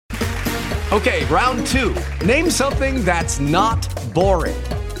Okay, round two. Name something that's not boring.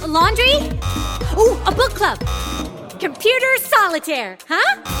 A laundry? Ooh, a book club. Computer solitaire,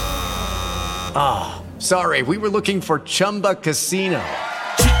 huh? Ah, sorry, we were looking for Chumba Casino.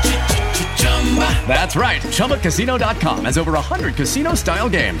 That's right, ChumbaCasino.com has over 100 casino-style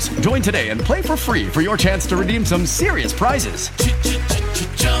games. Join today and play for free for your chance to redeem some serious prizes.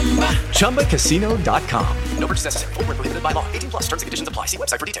 ChumbaCasino.com. No purchase necessary. Void where prohibited by law. 18 plus. Terms and conditions apply. See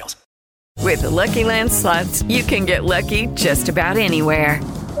website for details. With the Lucky Land Slots, you can get lucky just about anywhere.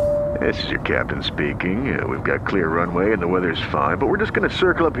 This is your captain speaking. We've got clear runway and the weather's fine, but we're just going to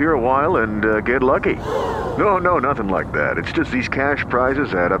circle up here a while and get lucky. No, nothing like that. It's just these cash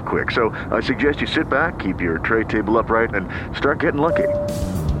prizes add up quick. So I suggest you sit back, keep your tray table upright, and start getting lucky.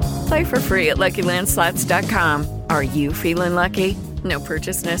 Play for free at LuckyLandSlots.com. Are you feeling lucky? No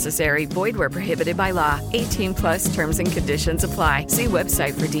purchase necessary. Void where prohibited by law. 18 plus terms and conditions apply. See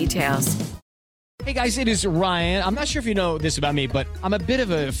website for details. Hey guys, it is Ryan. I'm not sure if you know this about me, but I'm a bit of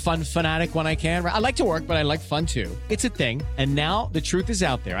a fun fanatic when I can. I like to work, but I like fun too. It's a thing. And now the truth is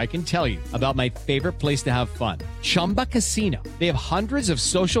out there. I can tell you about my favorite place to have fun. Chumba Casino. They have hundreds of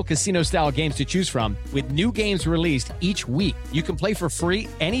social casino style games to choose from with new games released each week. You can play for free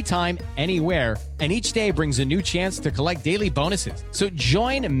anytime, anywhere. And each day brings a new chance to collect daily bonuses. So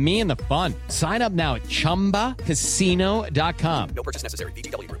join me in the fun. Sign up now at ChumbaCasino.com. No purchase necessary.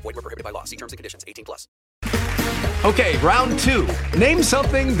 VGW Group. Void where prohibited by law. See terms and conditions. 18 plus. Okay, round two. Name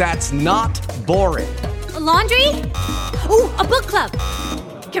something that's not boring. A laundry? Ooh, a book club.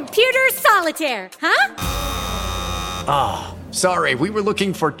 Computer solitaire, huh? Ah, sorry, we were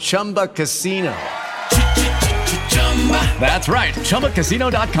looking for Chumba Casino. That's right,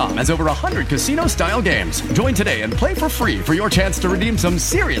 ChumbaCasino.com has over 100 casino-style games. Join today and play for free for your chance to redeem some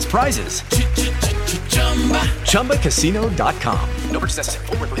serious prizes. ChumbaCasino.com. No purchase necessary.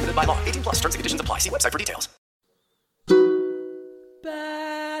 Void where prohibited by law. 18 plus. Terms and conditions apply. See website for details.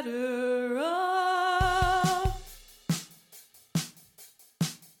 Better off.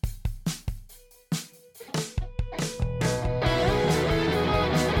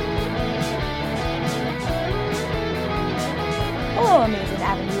 Hello, Amazing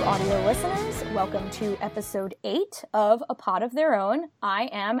Avenue audio listeners. Welcome to episode 8 of A Pod of Their Own. I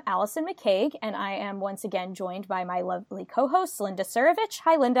am Allison McCaig, and I am once again joined by my lovely co-host, Linda Surovich.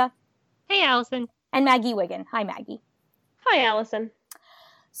 Hi, Linda. Hey, Allison. And Maggie Wiggin. Hi, Maggie. Hi, Allison.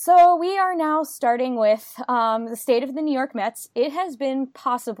 So we are now starting with the state of the New York Mets. It has been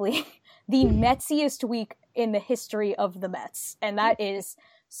possibly the Metsiest week in the history of the Mets, and that is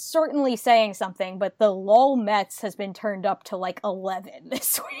certainly saying something, but the LOL Mets has been turned up to like 11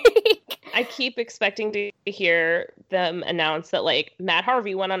 this week. I keep expecting to hear them announce that, like, Matt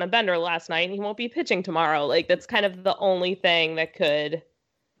Harvey went on a bender last night and he won't be pitching tomorrow. Like, that's kind of the only thing that could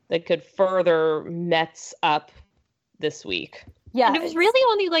further Mets up this week. Yeah. And it was really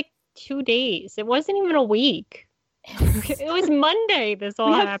only like 2 days. It wasn't even a week. It was Monday this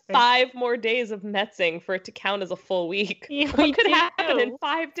all happened. We have 5 more days of Metsing for it to count as a full week. Yeah, what could happen in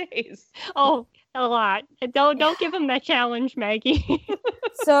 5 days? Oh, a lot. Don't give him that challenge, Maggie.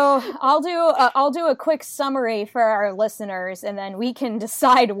 So I'll do a quick summary for our listeners, and then we can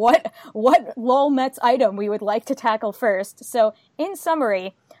decide what LOL Mets item we would like to tackle first. So in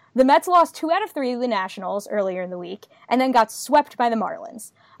summary, the Mets lost 2 out of 3 of the Nationals earlier in the week, and then got swept by the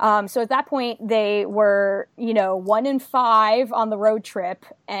Marlins. So at that point, they were, 1-5 on the road trip,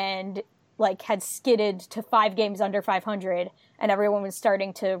 and had skidded to 5 games under 500, and everyone was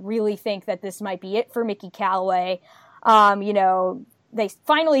starting to really think that this might be it for Mickey Callaway. They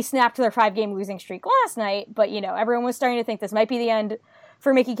finally snapped their 5-game losing streak last night, but, everyone was starting to think this might be the end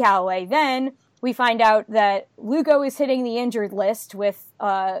for Mickey Callaway. Then we find out that Lugo is hitting the injured list with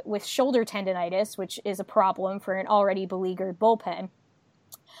shoulder tendonitis, which is a problem for an already beleaguered bullpen.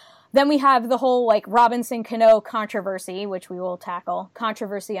 Then we have the whole, Robinson Cano controversy, which we will tackle.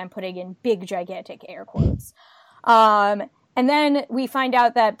 Controversy I'm putting in big, gigantic air quotes. And then we find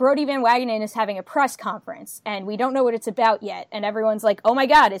out that Brodie Van Wagenen is having a press conference, and we don't know what it's about yet. And everyone's like, oh my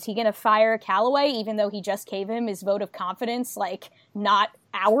God, is he going to fire Callaway, even though he just gave him his vote of confidence, not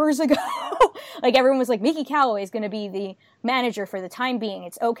hours ago? Everyone was like, Mickey Callaway is going to be the manager for the time being.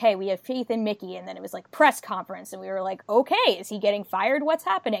 It's okay. We have faith in Mickey. And then it was press conference, and we were like, okay, is he getting fired? What's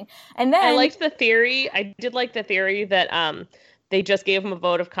happening? And then I liked the theory. I did like the theory that they just gave him a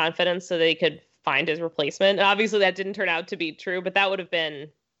vote of confidence so they could find his replacement. And obviously that didn't turn out to be true, but that would have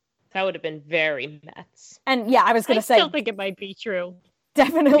been very Mets. And yeah, I was going to say, I still think it might be true.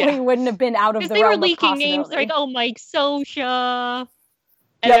 Definitely wouldn't have been out of the realm of possibility. They were leaking names like, oh, Mike Scioscia.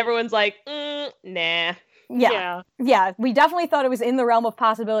 And everyone's like, nah. Yeah, we definitely thought it was in the realm of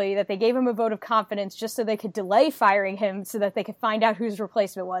possibility that they gave him a vote of confidence just so they could delay firing him so that they could find out whose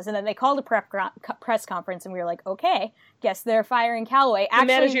replacement was. And then they called a press conference and we were like, okay, guess they're firing Callaway. The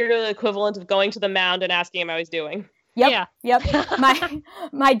managerial equivalent of going to the mound and asking him how he's doing. Yep.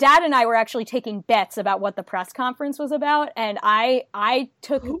 My dad and I were actually taking bets about what the press conference was about, and I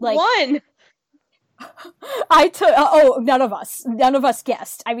took like one. None of us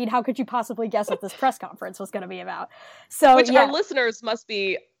guessed. I mean, how could you possibly guess what this press conference was going to be about? So, which our listeners must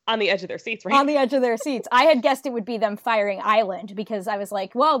be on the edge of their seats, right? On the edge of their seats. I had guessed it would be them firing Island because I was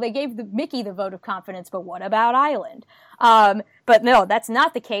like, well, they gave Mickey the vote of confidence, but what about Island? But no, that's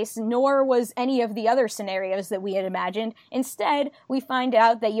not the case, nor was any of the other scenarios that we had imagined. Instead, we find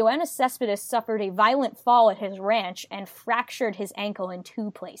out that Yoenis Cespedes suffered a violent fall at his ranch and fractured his ankle in 2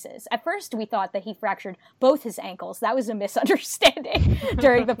 places. At first, we thought that he fractured both his ankles. That was a misunderstanding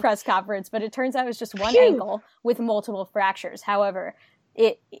during the press conference, but it turns out it was just one ankle with multiple fractures. However,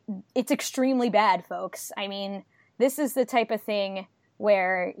 it's extremely bad, folks. I mean, this is the type of thing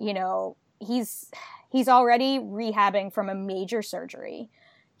where, you know, he's already rehabbing from a major surgery.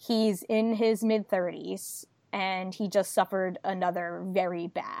 He's in his mid-30s, and he just suffered another very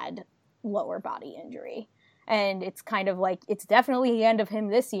bad lower body injury. And it's kind of like, it's definitely the end of him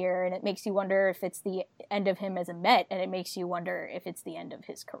this year, and it makes you wonder if it's the end of him as a Met, and it makes you wonder if it's the end of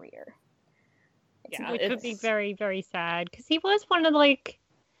his career. Which would be very, very sad, because he was one of, like,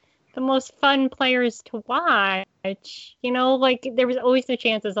 the most fun players to watch. You know, like, there was always the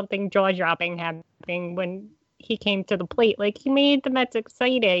chance of something jaw-dropping happening when he came to the plate. Like, he made the Mets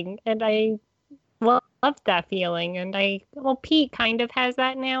exciting, and I loved that feeling. And Pete kind of has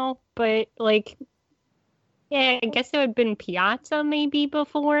that now, but, like, yeah, I guess it would have been Piazza maybe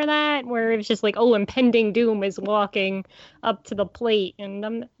before that, where it was just like, oh, impending doom is walking up to the plate,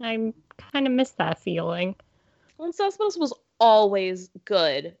 and I'm kind of miss that feeling. Well, Cespedes was always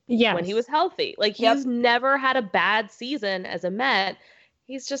good when he was healthy. Like, he's never had a bad season as a Met.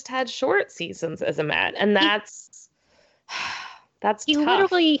 He's just had short seasons as a Met, and that's he tough.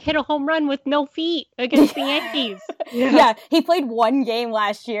 Literally hit a home run with no feet against the Yankees. Yeah, he played 1 game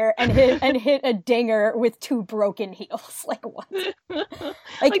last year and hit a dinger with 2 broken heels. Like, what?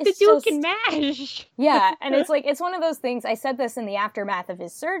 Like the dude can mash. Yeah, and it's like, it's one of those things. I said this in the aftermath of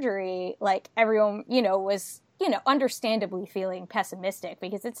his surgery. Like, everyone, was understandably feeling pessimistic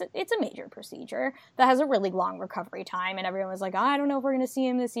because it's a major procedure that has a really long recovery time, and everyone was like, I don't know if we're going to see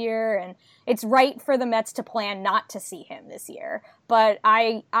him this year, and it's right for the Mets to plan not to see him this year. But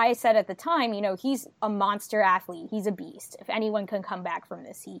I said at the time, he's a monster athlete. He's a beast. If anyone can come back from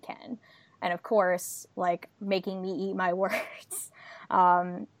this, he can. And of course, like, making me eat my words,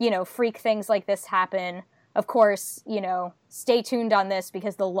 freak things like this happen. Of course, stay tuned on this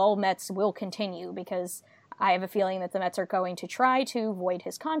because the lull Mets will continue, because I have a feeling that the Mets are going to try to void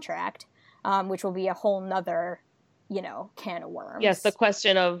his contract, which will be a whole nother, can of worms. Yes, the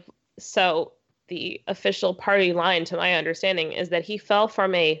question of, so the official party line, to my understanding, is that he fell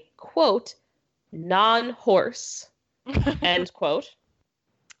from a, quote, non-horse, end quote,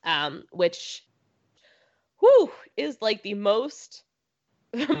 which, is like the most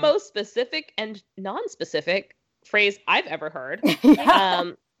specific and non-specific phrase I've ever heard.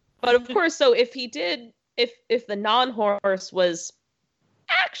 But of course, so if he did, if the non-horse was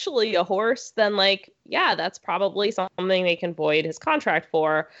actually a horse, then, like, yeah, that's probably something they can void his contract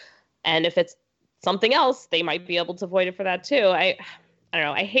for. And if it's something else, they might be able to void it for that too. I don't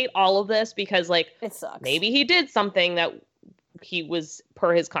know. I hate all of this because, like, it sucks. Maybe he did something that he was,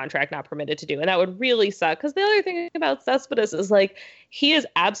 per his contract, not permitted to do. And that would really suck. Because the other thing about Cespedes is, like, he is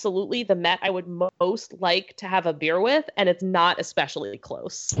absolutely the Met I would most like to have a beer with, and it's not especially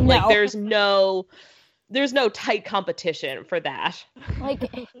close. No. Like, there's no tight competition for that.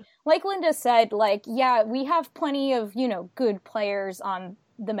 Like Linda said, like, yeah, we have plenty of, good players on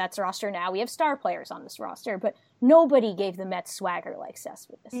the Mets roster now. We have star players on this roster, but nobody gave the Mets swagger like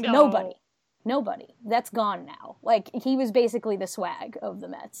Cespedes. No. Nobody. That's gone now. Like, he was basically the swag of the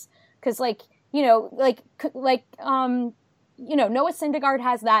Mets. Because, like, Noah Syndergaard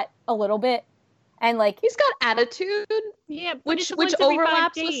has that a little bit. And, like, he's got attitude, yeah, which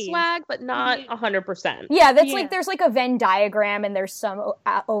overlaps with swag, but not 100%. Yeah, that's like, there's like a Venn diagram, and there's some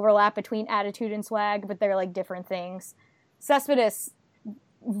overlap between attitude and swag, but they're like different things. Cespedes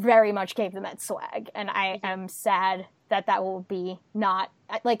very much gave the Mets swag, and I am sad that will be not,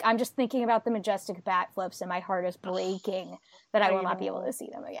 like, I'm just thinking about the majestic bat flips, and my heart is breaking that I will not be able to see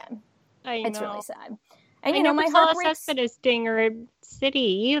them again. It's really sad. And, my heart breaks. Cespedes dinger at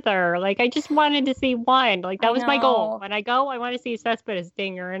City either. Like, I just wanted to see one. Like, that was my goal. When I go, I want to see Cespedes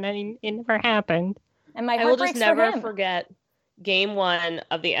dinger, and then it never happened. And my I heart will breaks just never for him. forget Game 1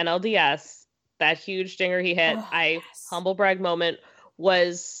 of the NLDS, that huge dinger he hit. Humble brag moment,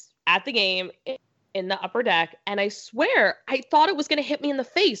 was at the game in the upper deck, and I swear I thought it was going to hit me in the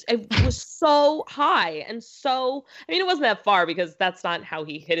face. It was so high and so, I mean, it wasn't that far because that's not how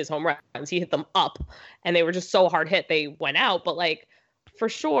he hit his home runs. He hit them up, and they were just so hard hit they went out. But like, for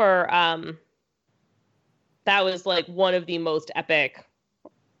sure, that was like one of the most epic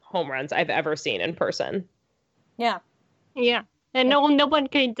home runs I've ever seen in person. Yeah. Yeah. And no one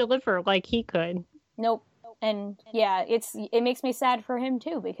could deliver like he could. Nope. And yeah, it makes me sad for him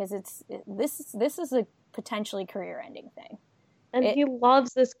too, because this is a potentially career-ending thing. And he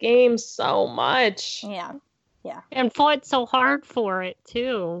loves this game so much. Yeah. Yeah. And fought so hard for it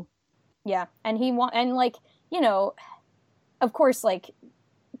too. Yeah. And like, you know, of course, like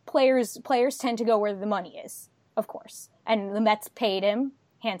players tend to go where the money is, of course. And the Mets paid him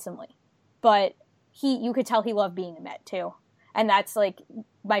handsomely. But you could tell he loved being a Met too. And that's like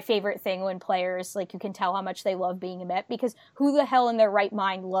my favorite thing when players, like, you can tell how much they love being a Met, because who the hell in their right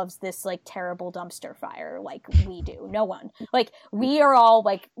mind loves this like terrible dumpster fire like we do? No one. Like, we are all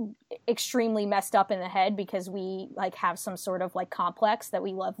like extremely messed up in the head because we like have some sort of like complex that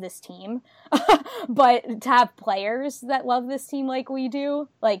we love this team. But to have players that love this team like we do,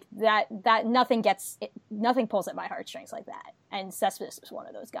 like that nothing pulls at my heartstrings like that. And Cespedes was one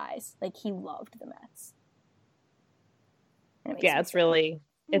of those guys. Like, he loved the Mets. Yeah, it's really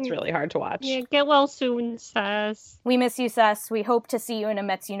hard to watch. Yeah, get well soon, Cess. We miss you, Cess. We hope to see you in a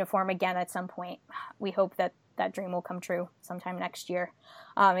Mets uniform again at some point. We hope that dream will come true sometime next year.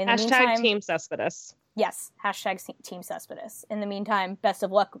 In the meantime, Team Cespedes. Yes, hashtag Team Cespedes. In the meantime, best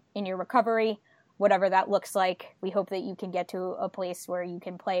of luck in your recovery, whatever that looks like. We hope that you can get to a place where you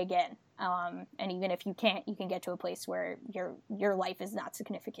can play again. And even if you can't, you can get to a place where your life is not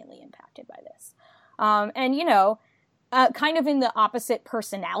significantly impacted by this. And, you know, kind of in the opposite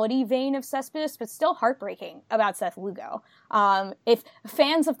personality vein of Cespedes, but still heartbreaking about Seth Lugo. If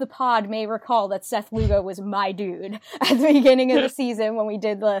fans of the pod may recall that Seth Lugo was my dude at the beginning of the season when we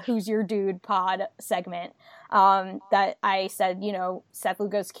did the Who's Your Dude pod segment, that I said, you know, Seth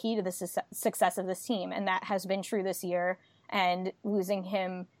Lugo's key to the success of this team, and that has been true this year, and losing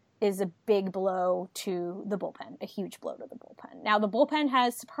him is a big blow to the bullpen, a huge blow to the bullpen. Now, the bullpen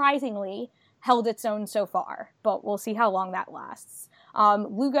has surprisingly held its own so far, but we'll see how long that lasts.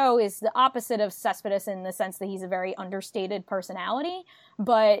 Lugo is the opposite of Cespedes in the sense that he's a very understated personality,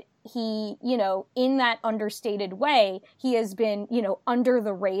 but he, you know, in that understated way, he has been, you know, under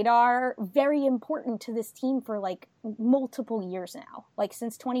the radar, very important to this team for like multiple years now, like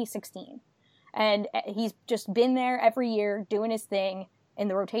since 2016. And he's just been there every year doing his thing in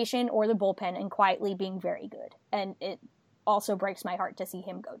the rotation or the bullpen and quietly being very good. And it also breaks my heart to see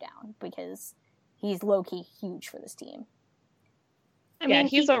him go down because he's low-key huge for this team. I mean,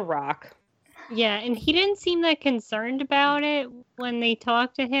 he's a rock. Yeah, and he didn't seem that concerned about it when they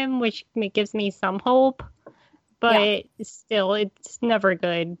talked to him, which gives me some hope. But still, it's never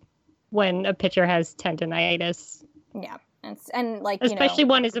good when a pitcher has tendonitis. Yeah, and like, especially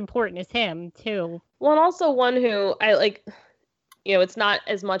one as important as him, too. Well, and also one who, I like, you know, it's not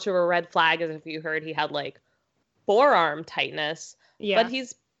as much of a red flag as if you heard he had like forearm tightness, but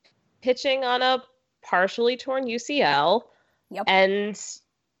he's pitching on a partially torn UCL. Yep. And,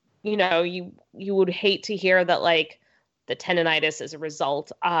 you know, you would hate to hear that like the tendonitis is a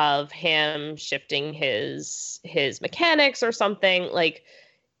result of him shifting his mechanics or something. Like,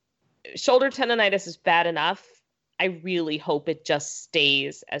 shoulder tendonitis is bad enough. I really hope it just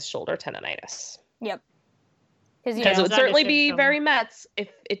stays as shoulder tendonitis. Yep. Because it would certainly be very Mets if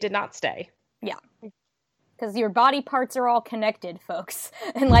it did not stay. Yeah. Because your body parts are all connected, folks.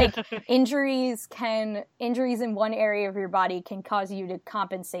 And like injuries in one area of your body can cause you to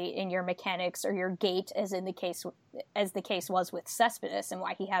compensate in your mechanics or your gait, as the case was with Cespedes and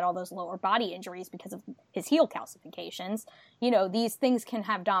why he had all those lower body injuries because of his heel calcifications. You know, these things can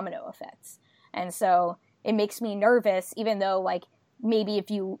have domino effects. And so it makes me nervous, even though like maybe if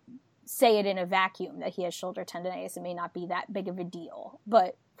you say it in a vacuum that he has shoulder tendonitis, it may not be that big of a deal.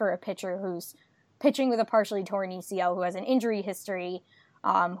 But for a pitcher who's pitching with a partially torn UCL, who has an injury history,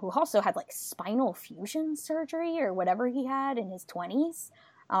 who also had like spinal fusion surgery or whatever he had in his 20s,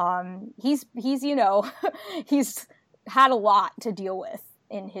 he's you know, he's had a lot to deal with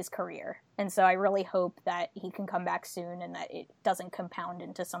in his career. And so I really hope that he can come back soon and that it doesn't compound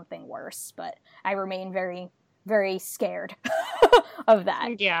into something worse. But I remain very, very scared of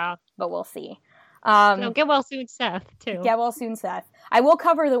that. Yeah. But we'll see. Get well soon, Seth, too. Get well soon, Seth. I will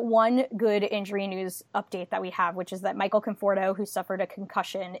cover the one good injury news update that we have, which is that Michael Conforto, who suffered a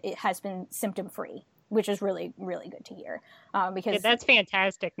concussion, it has been symptom-free. which is really, really good to hear. Because that's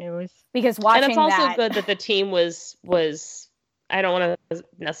fantastic news. Because watching and it's also good that the team was I don't want to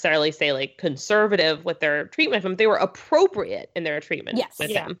necessarily say like conservative with their treatment of him. They were appropriate in their treatment with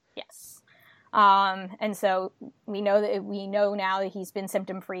him. Yes. And so we know now that he's been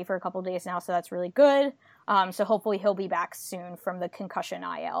symptom free for a couple of days now, so that's really good. So hopefully he'll be back soon from the concussion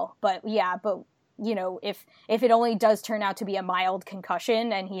IL. But you know, if it only does turn out to be a mild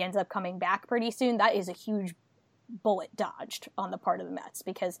concussion and he ends up coming back pretty soon, that is a huge bullet dodged on the part of the Mets,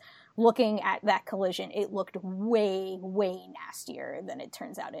 because looking at that collision, it looked way, way nastier than it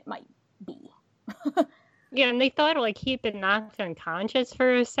turns out it might be. Yeah, and they thought like he'd been knocked unconscious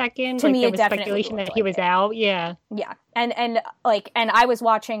for a second. To me, there it was definitely speculation that looked he like was it. out. Yeah, yeah, and I was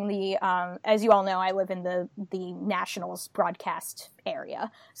watching the as you all know, I live in the Nationals broadcast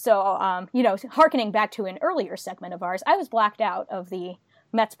area, so you know, harkening back to an earlier segment of ours, I was blacked out of the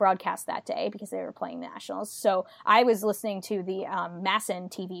Mets broadcast that day because they were playing the Nationals. So I was listening to the Masson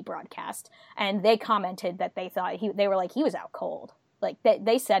TV broadcast, and they commented that they thought they were like, he was out cold. Like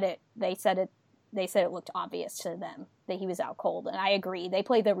they said it looked obvious to them that he was out cold, and I agree. They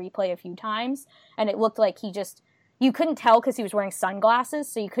played the replay a few times, and it looked like you couldn't tell because he was wearing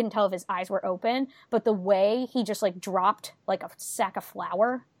sunglasses, so you couldn't tell if his eyes were open, but the way he just like dropped like a sack of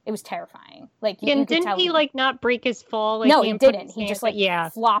flour, it was terrifying. Like, and didn't he like not break his fall? Like, no, he didn't. He just like yeah,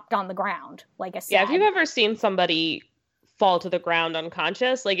 flopped on the ground like a sad. Yeah, if you've ever seen somebody fall to the ground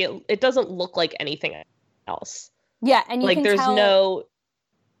unconscious, like it doesn't look like anything else. Yeah, and you like can there's tell, no.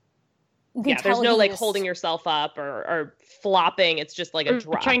 Yeah, there's no like holding yourself up or flopping. It's just like a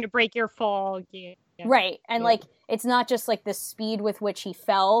drop. Trying to break your fall. Yeah. Right, and like it's not just like the speed with which he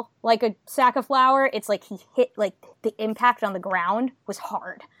fell like a sack of flour. It's like he hit, like the impact on the ground was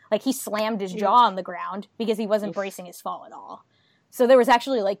hard. Like he slammed his jaw on the ground because he wasn't bracing his fall at all. So there was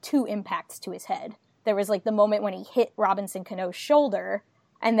actually like two impacts to his head. There was like the moment when he hit Robinson Cano's shoulder,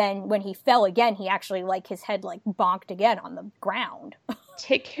 and then when he fell again, he actually like his head like bonked again on the ground.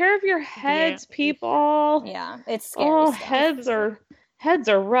 Take care of your heads, people. Yeah, it's scary. Oh, stuff. heads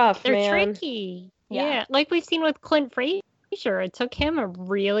are rough. They're man. tricky. Yeah, like we've seen with Clint Frazier. It took him a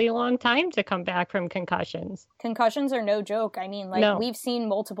really long time to come back from concussions. Concussions are no joke. I mean, like, we've seen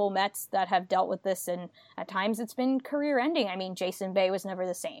multiple Mets that have dealt with this, and at times it's been career-ending. I mean, Jason Bay was never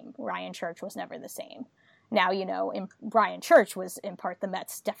the same. Ryan Church was never the same. Now, you know, Ryan Church was, in part, the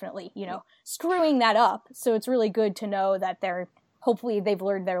Mets definitely, you know, screwing that up. So it's really good to know that hopefully they've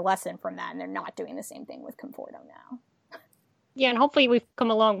learned their lesson from that, and they're not doing the same thing with Conforto now. Yeah, and hopefully we've come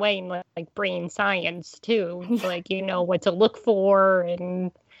a long way in like brain science too. Like, you know what to look for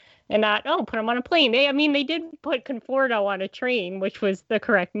and not put him on a plane. They did put Conforto on a train, which was the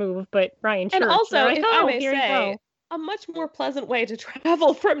correct move. But Ryan Church, and also, like, if I may say, a much more pleasant way to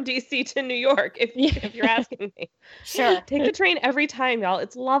travel from DC to New York, if you're asking me. Sure, take the train every time, y'all.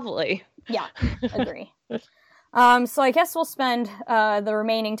 It's lovely. Yeah, agree. So I guess we'll spend the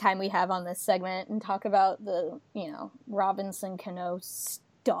remaining time we have on this segment and talk about the, you know, Robinson Cano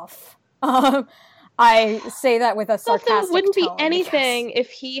stuff. I say that with a sarcastic tone. It wouldn't be anything if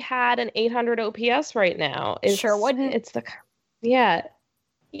he had an 800 OPS right now. It sure wouldn't. It's but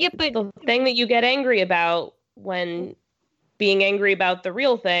the thing that you get angry about when being angry about the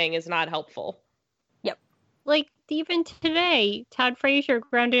real thing is not helpful. Yep. Like, even today, Todd Frazier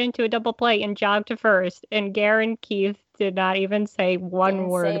grounded into a double play and jogged to first, and Garen Keith did not even say one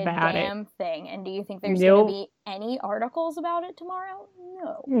word about it. Damn thing. And do you think there's going to be any articles about it tomorrow?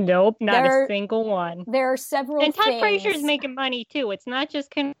 No. Nope, not a single one. There are several and Todd things. Frazier's making money too. It's not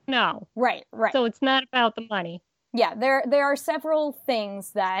just Cano. Right. So it's not about the money. Yeah, there are several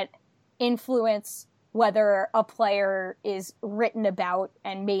things that influence whether a player is written about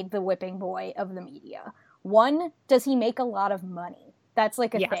and made the whipping boy of the media. One, does he make a lot of money? That's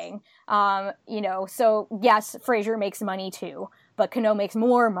like a thing. You know, so yes, Frazier makes money too, but Cano makes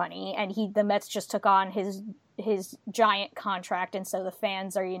more money, and the Mets just took on his giant contract, and so the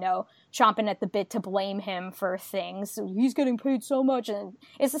fans are, you know, chomping at the bit to blame him for things. He's getting paid so much, and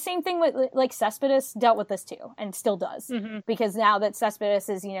it's the same thing with, like, Cespedes dealt with this too, and still does, because now that Cespedes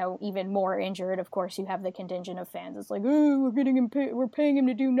is, you know, even more injured, of course, you have the contingent of fans. It's like, oh, we're paying him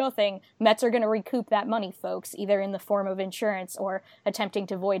to do nothing. Mets are going to recoup that money, folks, either in the form of insurance or attempting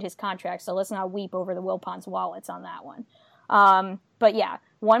to void his contract. So let's not weep over the Wilpons' wallets on that one. But yeah,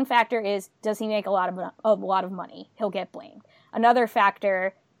 one factor is, does he make a lot of money? He'll get blamed. Another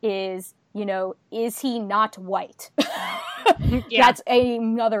factor is, you know, is he not white? That's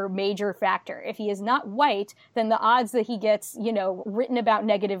another major factor. If he is not white, then the odds that he gets, you know, written about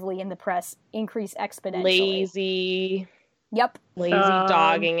negatively in the press increase exponentially. Lazy. Yep. Lazy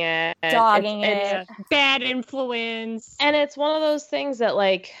dogging it. It's bad influence. And it's one of those things that,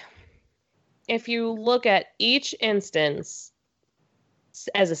 like, if you look at each instance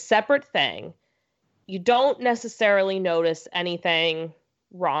as a separate thing, you don't necessarily notice anything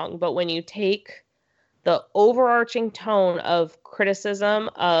wrong. But when you take the overarching tone of criticism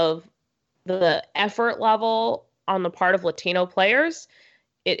of the effort level on the part of Latino players,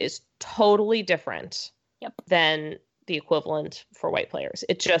 it is totally different than the equivalent for white players.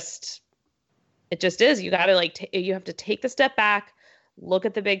 It just is. You got to you have to take the step back, look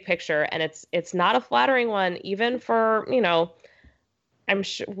at the big picture, and it's not a flattering one, even for, I'm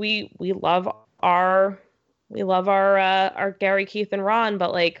sure we love our Gary, Keith, and Ron,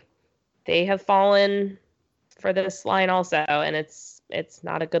 but like, they have fallen for this line also, and it's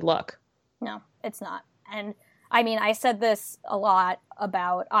not a good look. No, it's not. And I mean, I said this a lot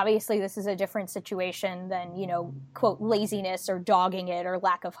about, obviously this is a different situation than, quote, laziness or dogging it or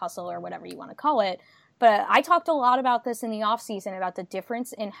lack of hustle or whatever you want to call it. But I talked a lot about this in the offseason, about the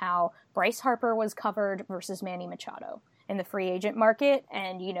difference in how Bryce Harper was covered versus Manny Machado in the free agent market,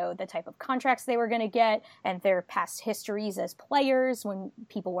 and, the type of contracts they were going to get and their past histories as players. When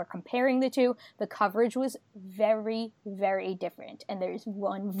people were comparing the two, the coverage was very, very different. And there's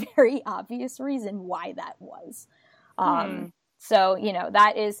one very obvious reason why that was. So,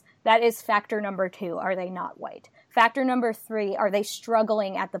 that is factor number 2. Are they not white? Factor number 3, are they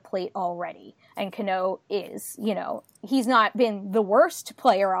struggling at the plate already? And Cano is, he's not been the worst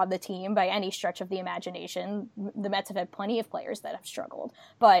player on the team by any stretch of the imagination. The Mets have had plenty of players that have struggled.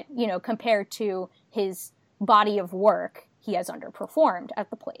 But, compared to his body of work, he has underperformed at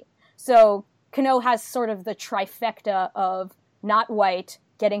the plate. So Cano has sort of the trifecta of not white,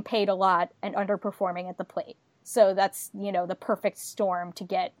 getting paid a lot, and underperforming at the plate. So that's, the perfect storm to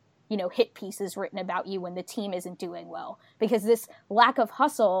get, hit pieces written about you when the team isn't doing well. Because this lack of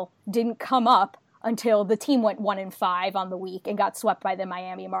hustle didn't come up until the team went 1-5 on the week and got swept by the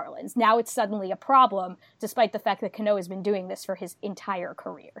Miami Marlins. Now it's suddenly a problem, despite the fact that Cano has been doing this for his entire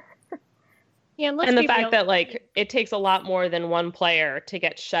career. Yeah, and the fact that, like, it takes a lot more than one player to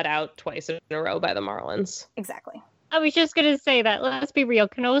get shut out twice in a row by the Marlins. Exactly. I was just going to say that, let's be real,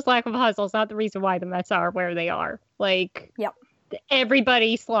 Cano's lack of hustle is not the reason why the Mets are where they are. Like,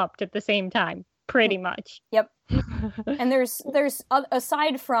 everybody slumped at the same time, pretty much. Yep. And there's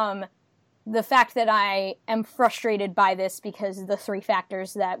aside from the fact that I am frustrated by this because the 3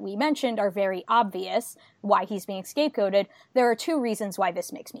 factors that we mentioned are very obvious why he's being scapegoated, there are 2 reasons why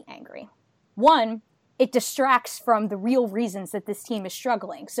this makes me angry. 1, it distracts from the real reasons that this team is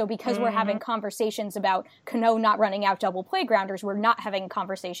struggling. So because we're having conversations about Cano not running out double play grounders, we're not having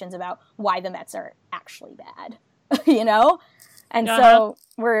conversations about why the Mets are actually bad, And so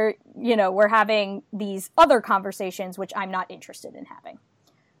we're having these other conversations, which I'm not interested in having.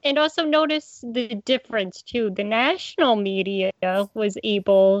 And also notice the difference, too. The national media was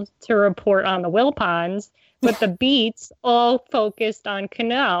able to report on the Wilpons, but the beats all focused on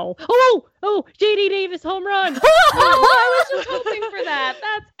Cano. Oh, J.D. Davis home run. I was just hoping for that.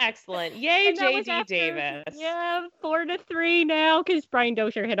 That's excellent. Yay, J.D. Davis. Yeah, 4-3 now, because Brian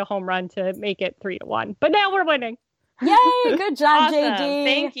Dozier hit a home run to make it 3-1. But now we're winning. Yay, good job, awesome. JD.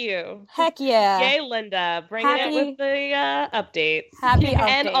 Thank you. Heck yeah. Yay, Linda. Bringing it with the updates. Happy updates.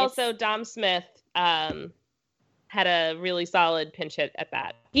 And also Dom Smith had a really solid pinch hit at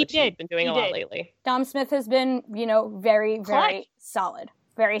bat. He's been doing a lot lately. Dom Smith has been, very, very solid.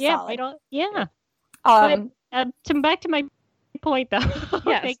 Very solid. Back to my point, though.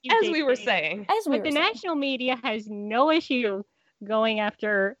 Yes, Thank you, as we were saying. The national media has no issue going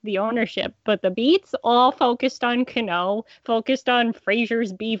after the ownership, but the beats all focused on Cano, focused on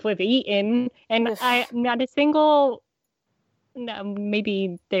Frazier's beef with Eaton, and not a single,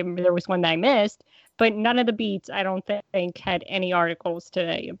 maybe there was one that I missed, but none of the beats, I don't think, had any articles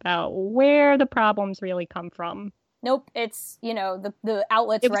today about where the problems really come from. Nope, it's, the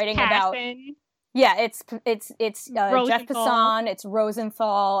outlets writing about... Yeah, it's Jeff Passan, it's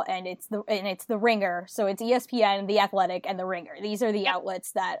Rosenthal, and it's the Ringer. So it's ESPN, The Athletic, and the Ringer. These are the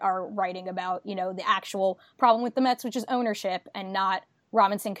outlets that are writing about, the actual problem with the Mets, which is ownership, and not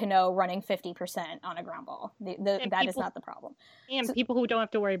Robinson Cano running 50% on a ground ball. That is not the problem. And people who don't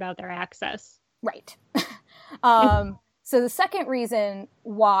have to worry about their access. Right. So the second reason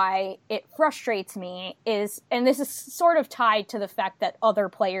why it frustrates me is, and this is sort of tied to the fact that other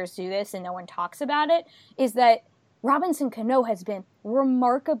players do this and no one talks about it, is that Robinson Cano has been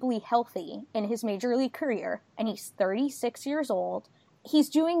remarkably healthy in his major league career, and he's 36 years old. He's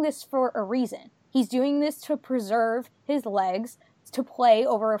doing this for a reason. He's doing this to preserve his legs, to play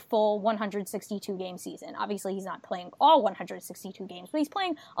over a full 162 game season. Obviously, he's not playing all 162 games, but he's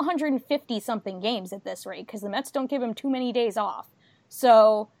playing 150 something games at this rate because the Mets don't give him too many days off.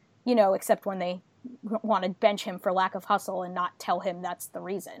 So, you know, except when they want to bench him for lack of hustle and not tell him that's the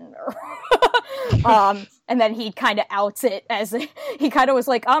reason. And then he kind of outs it as he kind of was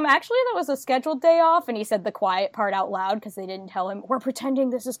like, actually that was a scheduled day off. And he said the quiet part out loud because they didn't tell him, we're pretending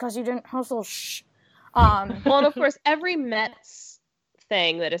this is because you didn't hustle. Shh. Well, and of course, every Mets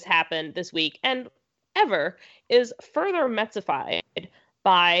thing that has happened this week and ever is further Metsified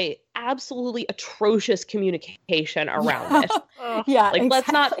by absolutely atrocious communication around it. Yeah, like, exactly.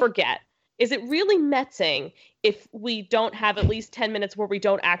 Let's not forget. Is it really Metsing if we don't have at least 10 minutes where we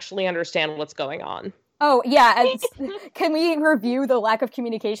don't actually understand what's going on? Oh, yeah. Can we review the lack of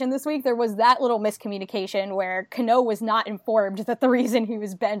communication this week? There was that little miscommunication where Cano was not informed that the reason he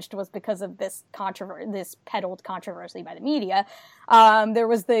was benched was because of this peddled controversy by the media. There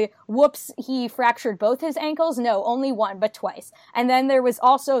was the, whoops, he fractured both his ankles. No, only one, but twice. And then there was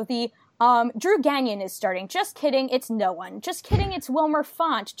also the, Drew Gagnon is starting. Just kidding, it's no one. Just kidding, it's Wilmer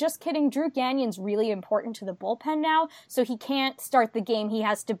Font. Just kidding, Drew Gagnon's really important to the bullpen now, so he can't start the game. He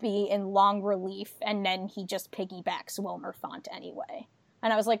has to be in long relief, and then he just piggybacks Wilmer Font anyway.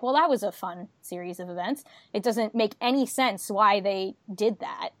 And I was like, well, that was a fun series of events. It doesn't make any sense why they did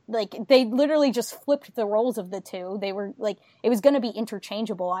that. Like, they literally just flipped the roles of the two. They were, like, it was going to be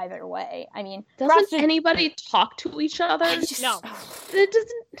interchangeable either way. I mean... Doesn't anybody talk to each other? No. It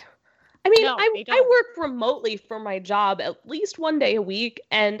doesn't... I mean, no, I work remotely for my job at least one day a week,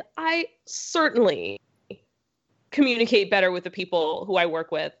 and I certainly communicate better with the people who I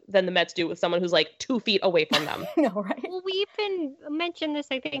work with than the Mets do with someone who's like 2 feet away from them. No, right? Well, we even mentioned this,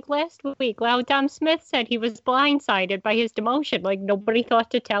 I think, last week. How Dom Smith said he was blindsided by his demotion. Like, nobody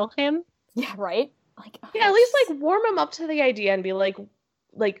thought to tell him. Yeah, right? Like, yeah, at least, like, warm him up to the idea and be like,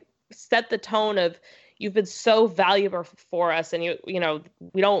 set the tone of, you've been so valuable for us, and you know,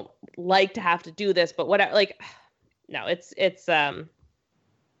 we don't like to have to do this, but whatever. Like, no, it's a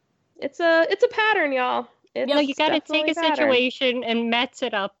pattern, y'all. You got to take a situation and Mets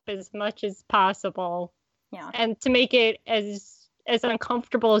it up as much as possible, and to make it as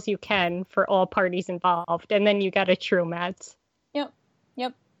uncomfortable as you can for all parties involved, and then you got a true Mets. Yep,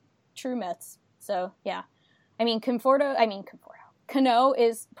 true Mets. So yeah, I mean, Cano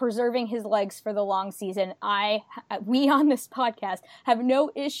is preserving his legs for the long season. We on this podcast have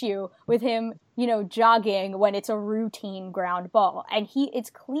no issue with him, you know, jogging when it's a routine ground ball. And it's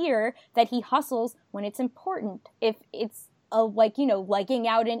clear that he hustles when it's important. If it's legging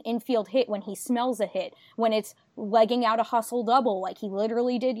out an infield hit when he smells a hit, when it's legging out a hustle double like he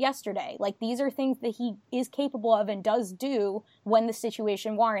literally did yesterday. Like, these are things that he is capable of and does do when the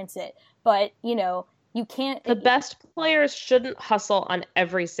situation warrants it. But, you know, you can't... The best players shouldn't hustle on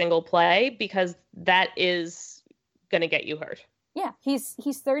every single play because that is going to get you hurt. Yeah, he's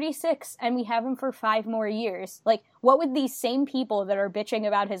 36 and we have him for 5 more years. Like, what would these same people that are bitching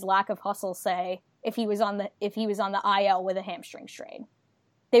about his lack of hustle say if he was on the IL with a hamstring strain?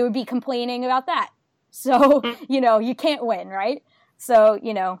 They would be complaining about that. So, you know, you can't win, right? So,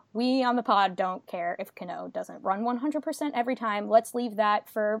 you know, we on the pod don't care if Cano doesn't run 100% every time. Let's leave that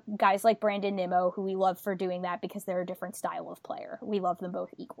for guys like Brandon Nimmo, who we love for doing that because they're a different style of player. We love them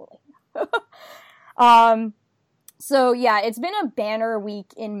both equally. So, yeah, it's been a banner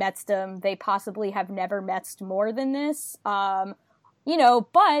week in Metsdom. They possibly have never Metsed more than this. You know,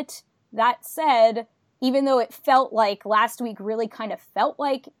 but that said, even though it felt like last week really kind of felt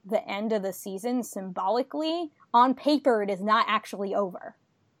like the end of the season symbolically, on paper, it is not actually over.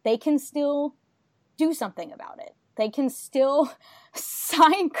 They can still do something about it. They can still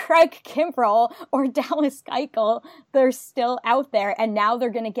sign Craig Kimbrel or Dallas Keuchel. They're still out there, and now they're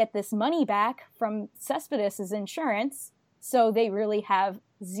going to get this money back from Cespedes' insurance, so they really have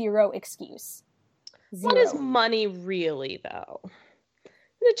zero excuse. What is money really, though? Is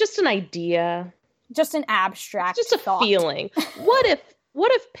it just an idea? Just an abstract Just a thought. Feeling. What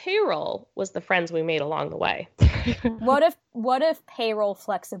if payroll was the friends we made along the way? What if payroll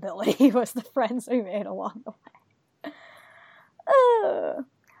flexibility was the friends we made along the way?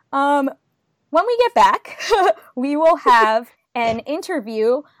 When we get back, we will have an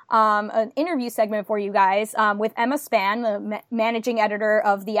interview segment for you guys with Emma Spann, the managing editor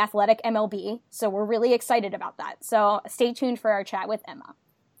of The Athletic MLB. So we're really excited about that. So stay tuned for our chat with Emma.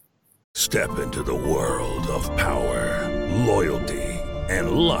 Step into the world of power, loyalty,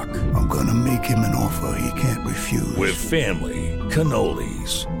 and luck. I'm gonna make him an offer he can't refuse. With family,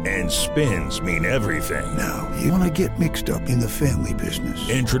 cannolis, and spins mean everything. Now, you wanna get mixed up in the family business.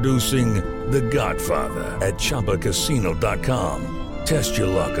 Introducing The Godfather at ChumbaCasino.com. Test your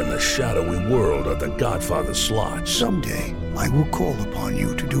luck in the shadowy world of The Godfather slot. Someday, I will call upon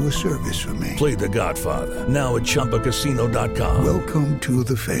you to do a service for me. Play The Godfather, now at ChumbaCasino.com. Welcome to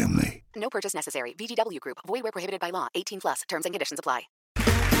the family. No purchase necessary. VGW Group. Void where prohibited by law. 18+. Terms and conditions apply.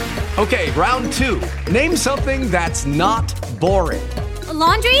 Okay, round two. Name something that's not boring. A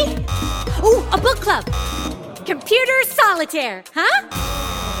laundry? Ooh, a book club. Computer solitaire, huh?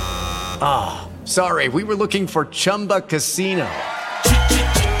 Ah, sorry. We were looking for Chumba Casino.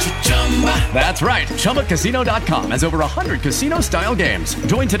 That's right. ChumbaCasino.com has over 100 casino-style games.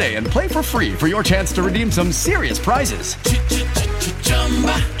 Join today and play for free for your chance to redeem some serious prizes.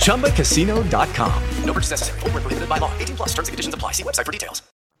 ChumbaCasino.com. No purchase necessary. Void where prohibited by law. 18+. Terms and conditions apply. See website for details.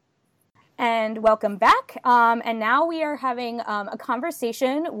 And welcome back. And now we are having a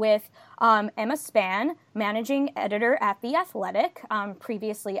conversation with Emma Spann, managing editor at The Athletic,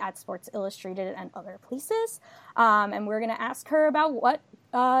 previously at Sports Illustrated and other places. And we're going to ask her about what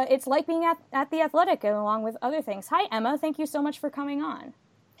it's like being at The Athletic, and along with other things. Hi, Emma. Thank you so much for coming on.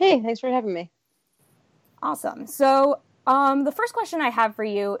 Hey, thanks for having me. Awesome. So the first question I have for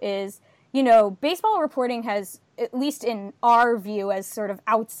you is, baseball reporting has, at least in our view as sort of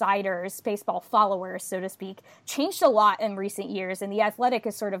outsiders, baseball followers, so to speak, changed a lot in recent years, and The Athletic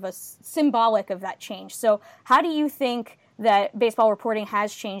is sort of a symbolic of that change. So how do you think that baseball reporting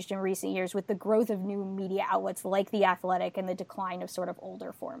has changed in recent years with the growth of new media outlets like The Athletic and the decline of sort of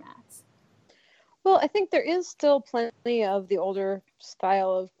older formats? Well, I think there is still plenty of the older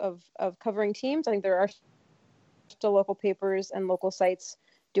style of covering teams. I think there are still local papers and local sites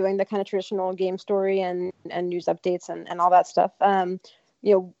doing the kind of traditional game story and news updates and all that stuff.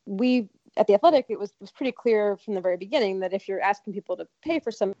 We at The Athletic, it was pretty clear from the very beginning that if you're asking people to pay for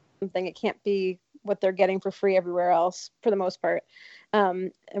something, it can't be what they're getting for free everywhere else for the most part.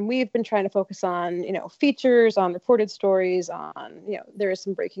 And we've been trying to focus on, features, on reported stories, on, there is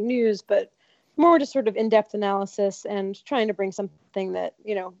some breaking news, but more just sort of in-depth analysis and trying to bring something that,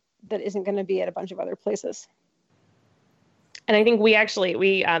 that isn't going to be at a bunch of other places. And I think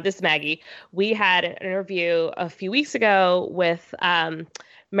this is Maggie, we had an interview a few weeks ago with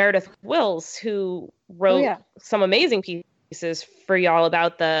Meredith Wills, who wrote some amazing pieces for y'all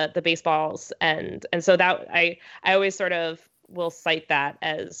about the baseballs. And so that I always sort of will cite that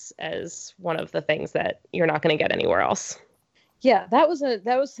as one of the things that you're not going to get anywhere else. Yeah, that was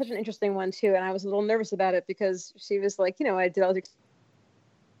such an interesting one too. And I was a little nervous about it because she was like, I did all these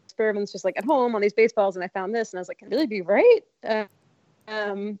experiments just like at home on these baseballs, and I found this, and I was like, can it really be right? But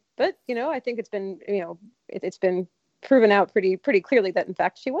I think it's been it's been proven out pretty clearly that in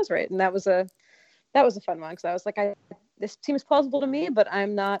fact she was right, and that was a fun one because I was like, this seems plausible to me, but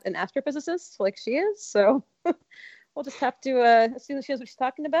I'm not an astrophysicist like she is, so we'll just have to assume that she knows what she's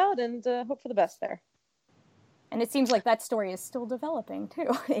talking about and hope for the best there. And it seems like that story is still developing too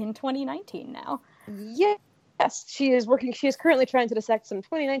in 2019 now. Yeah. Yes, she is working. She is currently trying to dissect some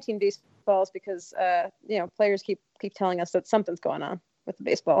 2019 baseballs because, players keep telling us that something's going on with the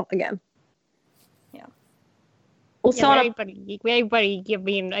baseball again. Yeah. Well, so everybody. I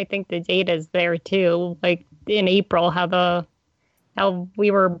mean, I think the data's there too. Like in April, how we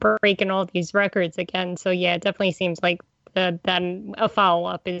were breaking all these records again. So yeah, it definitely seems like that a follow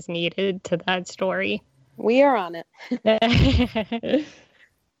up is needed to that story. We are on it.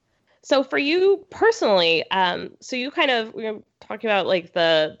 So for you personally, so you we were talking about like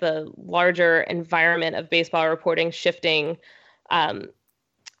the larger environment of baseball reporting shifting over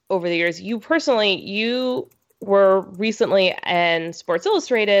the years. You were recently in Sports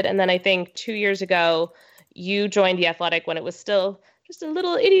Illustrated, and then I think 2 years ago you joined The Athletic when it was still just a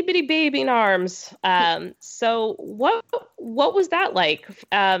little itty bitty baby in arms. So what was that like,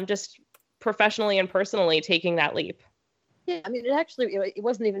 just professionally and personally taking that leap? Yeah, I mean, it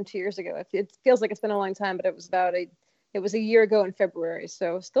wasn't even 2 years ago. It feels like it's been a long time, but it was a year ago in February.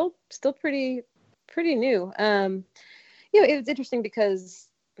 So still pretty new. It was interesting because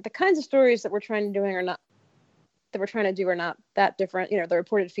the kinds of stories that we're trying to do are not that different. The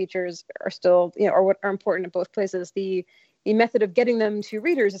reported features are still, are what are important in both places. The method of getting them to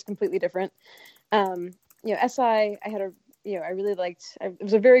readers is completely different. SI, I really liked. It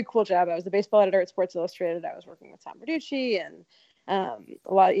was a very cool job. I was the baseball editor at Sports Illustrated. I was working with Tom Verducci and a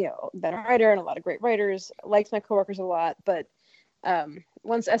lot, Ben Ryder and a lot of great writers. I liked my coworkers a lot, but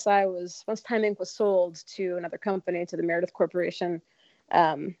once Time Inc. was sold to another company, to the Meredith Corporation,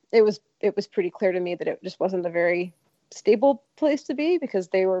 it was pretty clear to me that it just wasn't a very stable place to be because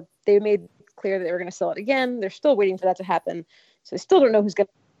they made clear that they were going to sell it again. They're still waiting for that to happen, so they still don't know who's going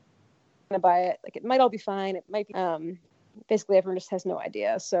to buy it. Like, it might all be fine. It might be. Basically, everyone just has no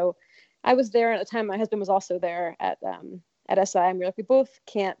idea. So I was there at the time. My husband was also there at at SI, and we're like, we both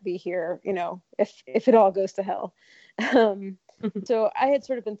can't be here, if it all goes to hell. So I had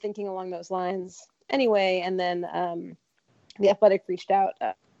sort of been thinking along those lines anyway, and then The Athletic reached out.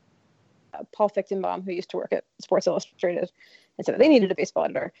 Paul Fichtenbaum, who used to work at Sports Illustrated, and said they needed a baseball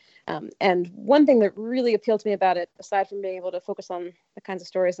editor. And one thing that really appealed to me about it, aside from being able to focus on the kinds of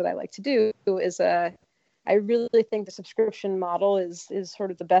stories that I like to do, is I really think the subscription model is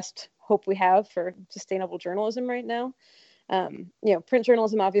sort of the best hope we have for sustainable journalism right now. Print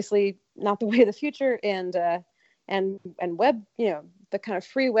journalism, obviously not the way of the future, and web, the kind of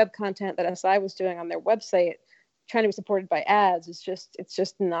free web content that SI was doing on their website, trying to be supported by ads, it's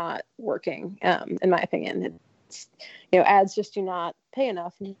just not working, in my opinion. It's, ads just do not pay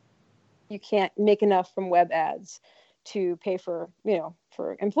enough. You can't make enough from web ads to pay for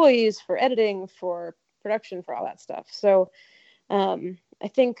employees, for editing, for production, for all that stuff. So I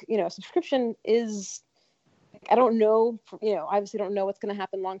think, subscription is, I don't know, obviously don't know what's going to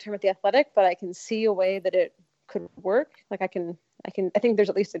happen long-term at The Athletic, but I can see a way that it could work. Like I think there's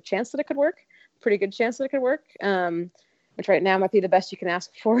at least a chance that it could work, pretty good chance that it could work, which right now might be the best you can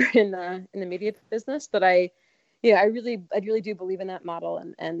ask for in the media business. But I really do believe in that model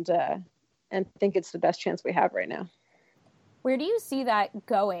and think it's the best chance we have right now. Where do you see that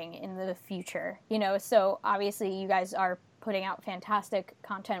going in the future? So obviously you guys are putting out fantastic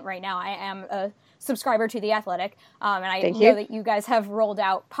content right now. I am a subscriber to The Athletic, and I know that you guys have rolled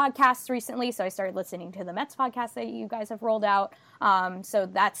out podcasts recently, so I started listening to the Mets podcast that you guys have rolled out. So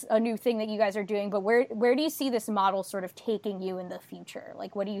that's a new thing that you guys are doing. But where do you see this model sort of taking you in the future?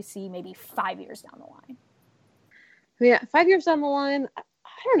 Like, what do you see maybe 5 years down the line? Yeah, 5 years down the line, I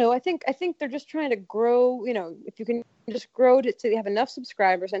don't know. I think they're just trying to grow. If you can just grow to have enough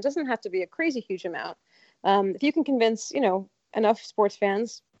subscribers, and it doesn't have to be a crazy huge amount. If you can convince, enough sports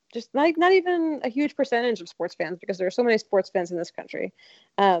fans, just not even a huge percentage of sports fans, because there are so many sports fans in this country.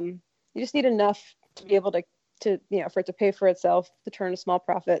 You just need enough to be able to for it to pay for itself, to turn a small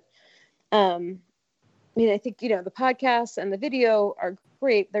profit. I think, the podcasts and the video are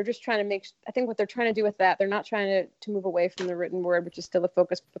great. They're just trying to I think what they're trying to do with that, they're not trying to move away from the written word, which is still a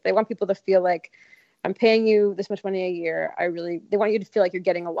focus, but they want people to feel like, I'm paying you this much money a year. They want you to feel like you're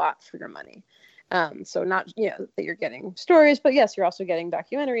getting a lot for your money. So not, that you're getting stories, but yes, you're also getting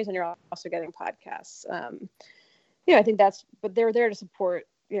documentaries and you're also getting podcasts. I think but they're there to support,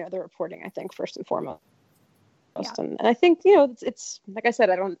 the reporting, I think, first and foremost. Yeah. And I think, it's like I said,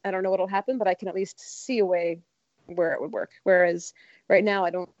 I don't know what'll happen, but I can at least see a way where it would work. Whereas right now, I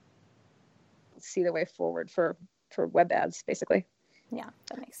don't see the way forward for web ads, basically. Yeah,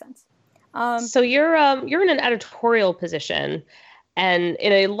 that makes sense. So you're in an editorial position, and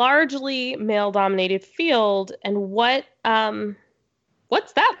in a largely male-dominated field. And what's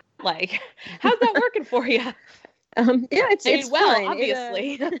that like? How's that working for you? It's fine.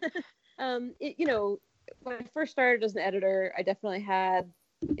 Obviously. When I first started as an editor, I definitely had,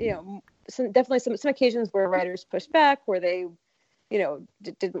 some occasions where writers pushed back, where they,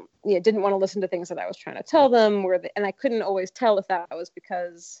 didn't want to listen to things that I was trying to tell them, and I couldn't always tell if that was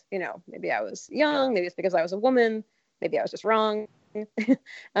because, maybe I was young, maybe it's because I was a woman, maybe I was just wrong.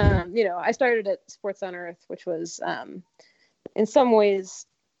 I started at Sports on Earth, which was in some ways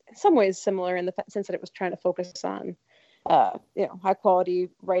similar in the sense that it was trying to focus on high quality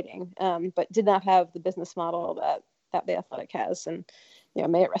writing, but did not have the business model that The Athletic has, and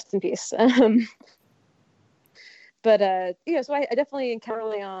may it rest in peace. But so I definitely encounter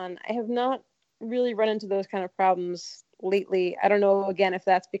early on. I have not really run into those kind of problems lately. I don't know, again, if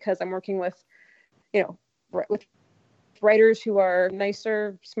that's because I'm working with with writers who are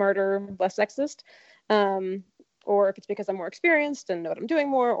nicer, smarter, less sexist, or if it's because I'm more experienced and know what I'm doing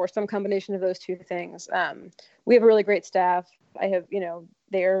more, or some combination of those two things. We have a really great staff. I have,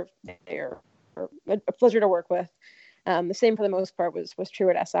 they're a pleasure to work with. The same for the most part was true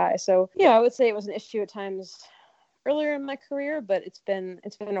at SI. So I would say it was an issue at times earlier in my career, but it's been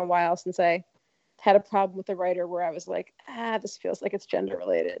a while since I had a problem with a writer where I was like, this feels like it's gender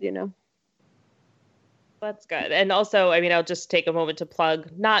related, That's good. And also, I'll just take a moment to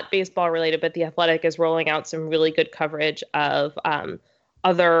plug, not baseball related, but The Athletic is rolling out some really good coverage of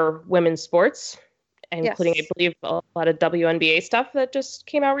other women's sports, including, yes, I believe, a lot of WNBA stuff that just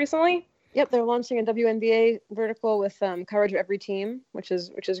came out recently. Yep, they're launching a WNBA vertical with coverage of every team, which is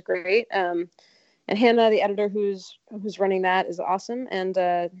great. And Hannah, the editor who's running that, is awesome. And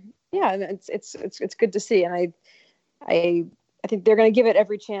it's good to see. And I think they're going to give it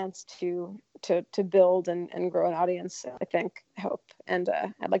every chance to build and grow an audience. I hope, and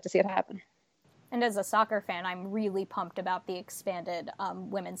I'd like to see it happen. And as a soccer fan, I'm really pumped about the expanded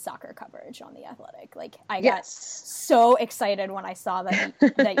women's soccer coverage on The Athletic. Like, I got so excited when I saw that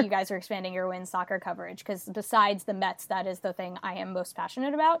that you guys are expanding your women's soccer coverage, because besides the Mets, that is the thing I am most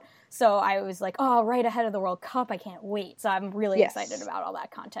passionate about. So I was like, oh, right ahead of the World Cup, I can't wait. So I'm really excited about all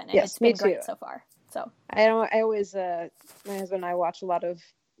that content, and it's been great so far. So I always, my husband and I watch a lot of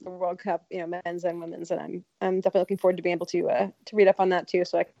the World Cup, men's and women's, and I'm definitely looking forward to being able to read up on that too,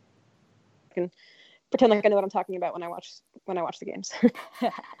 so I can pretend like I know what I'm talking about when I watch the games.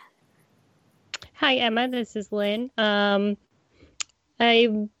 Hi, Emma. This is Lynn.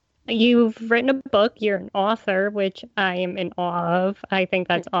 You've written a book. You're an author, which I am in awe of. I think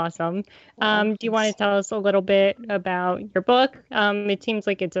that's awesome. Do you want to tell us a little bit about your book? It seems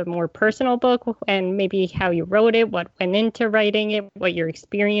like it's a more personal book, and maybe how you wrote it, what went into writing it, what your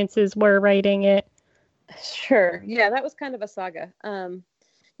experiences were writing it. Sure. Yeah, that was kind of a saga.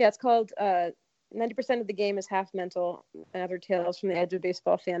 It's called 90% of the Game is Half Mental, and Other Tales from the Edge of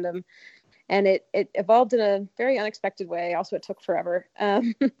Baseball Fandom. And it evolved in a very unexpected way. Also, it took forever.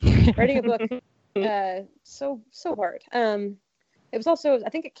 Writing a book, so hard. It was also, I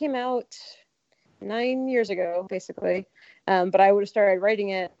think it came out 9 years ago, basically. But I would have started writing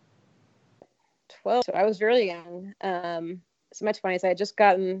it 12. So I was very young. So my 20s, I just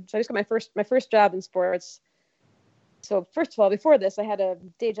got my first job in sports. So first of all, before this, I had a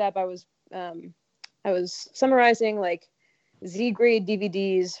day job. I was summarizing like Z-grade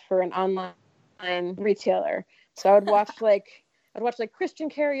DVDs for an online retailer. So I would watch like Christian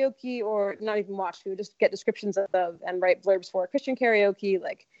karaoke, or not even watch. We would just get descriptions of and write blurbs for Christian karaoke,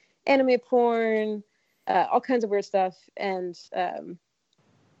 like anime porn, all kinds of weird stuff, and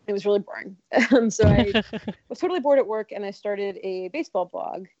it was really boring. So I was totally bored at work, and I started a baseball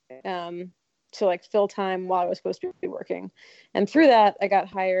blog. To like fill time while I was supposed to be working. And through that, I got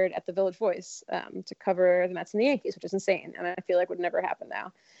hired at the Village Voice to cover the Mets and the Yankees, which is insane. And I feel like would never happen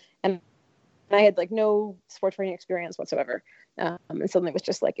now. And I had like no sports writing experience whatsoever. And suddenly it was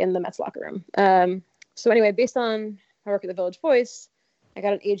just like in the Mets locker room. So anyway, based on my work at the Village Voice, I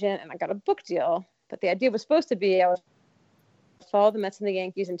got an agent and I got a book deal. But the idea was supposed to be I would follow the Mets and the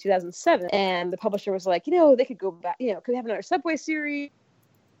Yankees in 2007. And the publisher was like, they could go back, could we have another Subway series?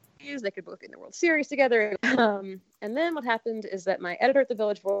 They could both be in the World Series together. And then what happened is that my editor at the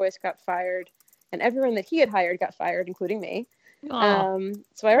Village Voice got fired, and everyone that he had hired got fired, including me. So I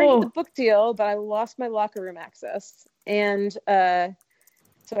already had the book deal, but I lost my locker room access. And so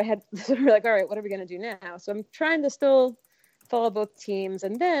we're like, all right, what are we going to do now? So I'm trying to still follow both teams.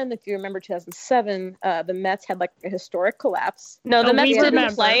 And then, if you remember 2007, the Mets had like a historic collapse. No, the Mets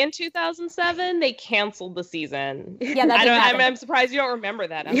didn't play in 2007. They canceled the season. Yeah, I'm surprised you don't remember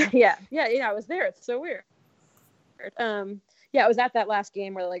that. Yeah, I was there. It's so weird. I was at that last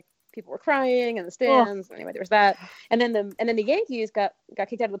game where like people were crying in the stands. Anyway, there was that. And then the Yankees got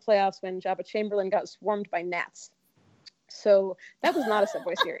kicked out of the playoffs when Jabba Chamberlain got swarmed by gnats. So that was not a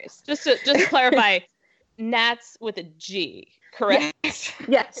Subway series. Just to clarify, gnats with a G. Correct.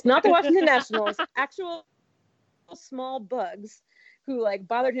 Yes, not the Washington Nationals. Actual small bugs who like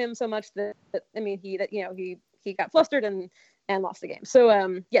bothered him so much that he got flustered and lost the game. So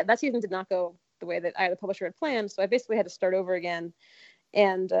that season did not go the way that the publisher had planned. So I basically had to start over again,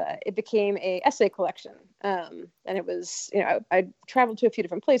 and it became a essay collection. And it was I traveled to a few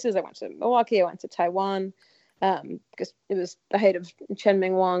different places. I went to Milwaukee. I went to Taiwan because it was the height of Chen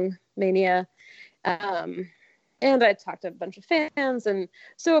Ming Wang mania. And I talked to a bunch of fans, and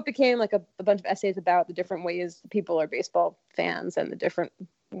so it became like a bunch of essays about the different ways people are baseball fans and the different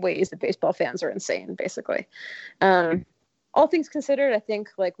ways that baseball fans are insane, basically. All things considered, I think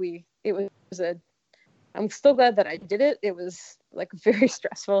I'm still glad that I did it. It was like very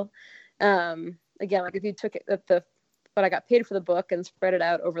stressful. Again, like if you took it what I got paid for the book and spread it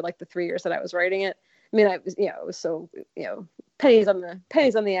out over like the 3 years that I was writing it, I mean, it was so, pennies on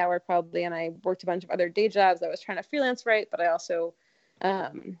the hour probably. And I worked a bunch of other day jobs. I was trying to freelance write, but I also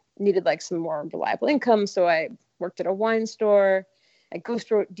needed like some more reliable income. So I worked at a wine store. I ghost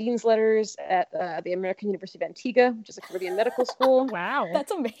wrote dean's letters at the American University of Antigua, which is a Caribbean medical school. Wow.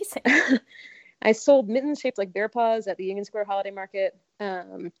 That's amazing. I sold mittens shaped like bear paws at the Union Square Holiday Market.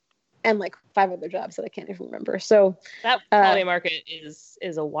 And like 5 other jobs that I can't even remember. So that holiday market is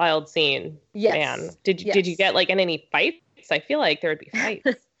a wild scene. Yes. Man, did you get like in any fights? I feel like there would be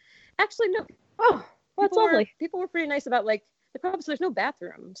fights. Actually, no. Oh, well, that's lovely. People were pretty nice about like the problem. So there's no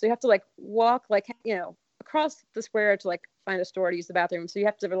bathroom, so you have to like walk like across the square to like find a store to use the bathroom. So you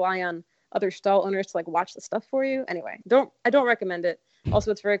have to rely on other stall owners to like watch the stuff for you. Anyway, I don't recommend it.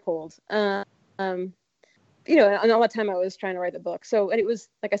 Also, it's very cold. you know, and all that time I was trying to write the book. So, and it was,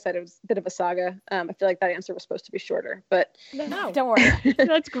 like I said, it was a bit of a saga. I feel like that answer was supposed to be shorter, but no, don't worry.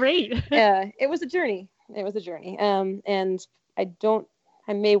 That's great. It was a journey. And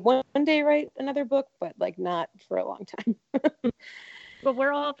I may one day write another book, but like not for a long time. But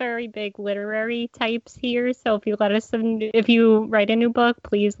we're all very big literary types here. So if you write a new book,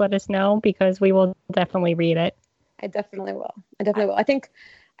 please let us know, because we will definitely read it. I definitely will. I think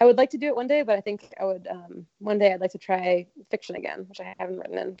I would like to do it one day, but I think I would, one day I'd like to try fiction again, which I haven't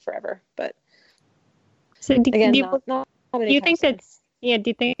written in forever, but so do again, you think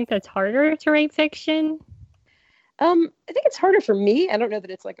that's harder to write fiction? I think it's harder for me. I don't know that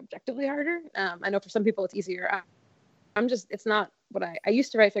it's like objectively harder. I know for some people it's easier. It's not what I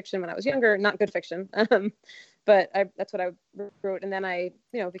used to write fiction when I was younger, not good fiction. But that's what I wrote. And then I,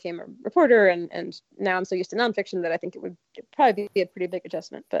 became a reporter, and now I'm so used to nonfiction that I think it would probably be a pretty big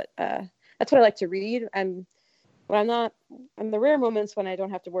adjustment. But that's what I like to read. And when in the rare moments when I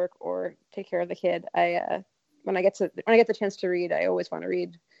don't have to work or take care of the kid, when I get the chance to read, I always want to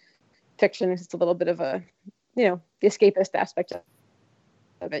read fiction. It's a little bit of a, the escapist aspect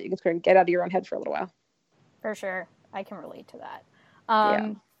of it. You can sort of get out of your own head for a little while. For sure. I can relate to that.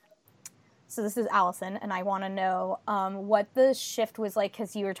 Yeah. So this is Allison, and I want to know what the shift was like,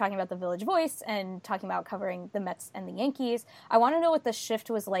 because you were talking about the Village Voice and talking about covering the Mets and the Yankees. I want to know what the shift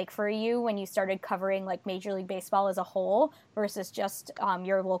was like for you when you started covering like Major League Baseball as a whole versus just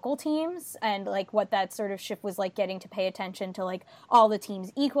your local teams, and like what that sort of shift was like, getting to pay attention to like all the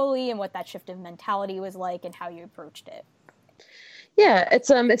teams equally, and what that shift of mentality was like and how you approached it. Yeah, it's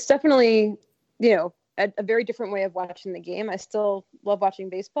definitely, a very different way of watching the game. I still love watching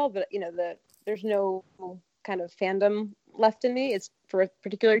baseball, but there's no kind of fandom left in me. It's for a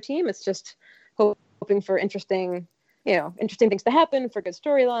particular team. It's just hoping for interesting things to happen, for good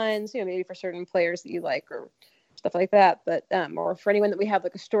storylines, maybe for certain players that you like or stuff like that. But or for anyone that we have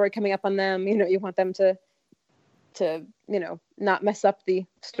like a story coming up on them, you want them to not mess up the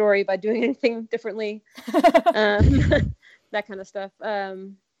story by doing anything differently. That kind of stuff.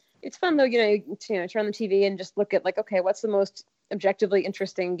 It's fun though, to turn on the TV and just look at like, okay, what's the most objectively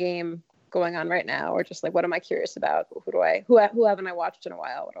interesting game going on right now? Or just like, what am I curious about? Who haven't I watched in a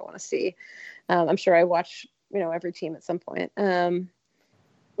while? What do I want to see? I'm sure I watch, every team at some point. That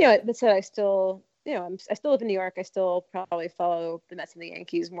said, I still live in New York. I still probably follow the Mets and the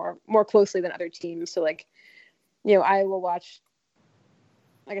Yankees more closely than other teams. So like, I will watch,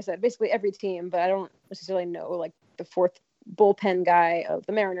 like I said, basically every team, but I don't necessarily know like the fourth bullpen guy of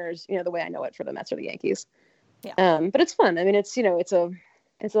the Mariners, the way I know it for the Mets or the Yankees. Yeah. But it's fun. I mean, it's a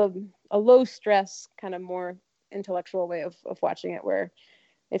low stress kind of more intellectual way of watching it, where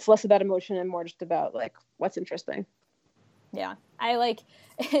it's less about emotion and more just about like what's interesting. Yeah. I like,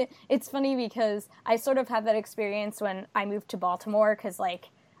 it's funny because I sort of had that experience when I moved to Baltimore, because like,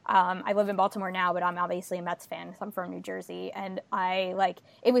 I live in Baltimore now, but I'm obviously a Mets fan. I'm from New Jersey, and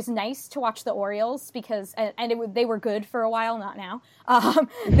it was nice to watch the Orioles because, they were good for a while, not now.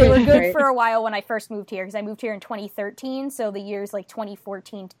 They were good Right. for a while when I first moved here, because I moved here in 2013. So the years like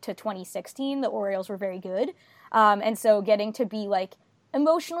 2014 to 2016, the Orioles were very good. And so getting to be like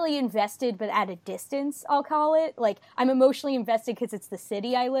emotionally invested, but at a distance, I'll call it. Like, I'm emotionally invested because it's the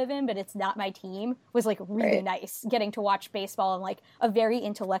city I live in, but it's not my team, was like really Right. nice. Getting to watch baseball on like a very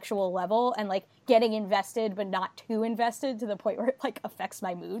intellectual level, and like getting invested, but not too invested to the point where it like affects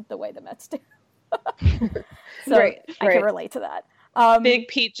my mood the way the Mets do. So Right. I can relate to that. Big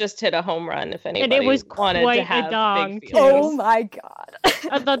Pete just hit a home run. If anybody And it was wanted quite to a have dong, big too. feelings. Oh my God.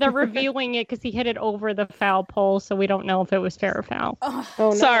 Although they're reviewing it because he hit it over the foul pole, so we don't know if it was fair or foul. Oh,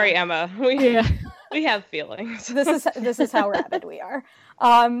 no. Sorry, Emma. Yeah. We have feelings. This is how rabid we are.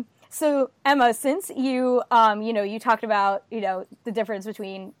 So Emma, since you you talked about the difference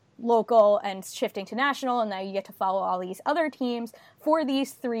between local and shifting to national, and now you get to follow all these other teams. For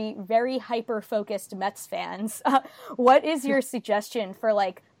these three very hyper-focused Mets fans, what is your suggestion for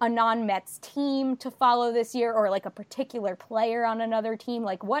like a non-Mets team to follow this year, or like a particular player on another team?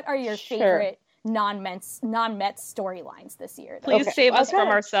 Like, what are your favorite non-Mets storylines this year? Please save us from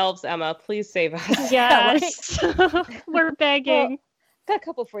ourselves, Emma. Please save us. Yes. We're begging. Well, got a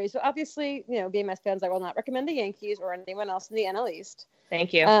couple for you. So obviously, being Mets fans, I will not recommend the Yankees or anyone else in the NL East.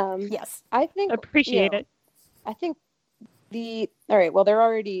 Thank you. Yes. I think appreciate it. I think all right, well, they're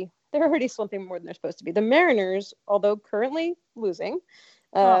already slumping more than they're supposed to be. The Mariners, although currently losing,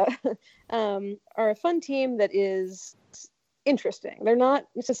 are a fun team that is interesting. They're not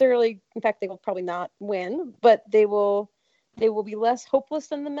necessarily, in fact, they will probably not win, but they will be less hopeless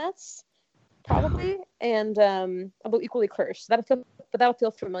than the Mets, probably, and although equally cursed. That'll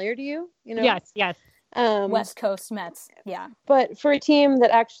feel familiar to you, Yes. West Coast Mets, yeah. But for a team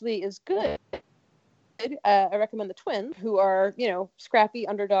that actually is good, I recommend the Twins, who are, scrappy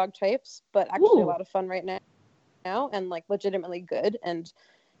underdog types, but actually a lot of fun right now and like legitimately good. And,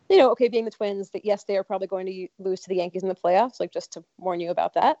 okay, being the Twins, that yes, they are probably going to lose to the Yankees in the playoffs, like just to warn you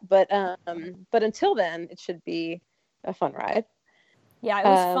about that. But until then, it should be a fun ride. Yeah, it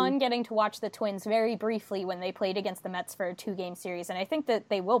was fun getting to watch the Twins very briefly when they played against the Mets for a 2-game series. And I think that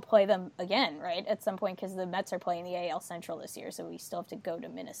they will play them again, right, at some point, because the Mets are playing the AL Central this year, so we still have to go to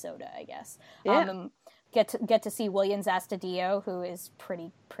Minnesota, I guess. Yeah. Get to see Willians Astudillo, who is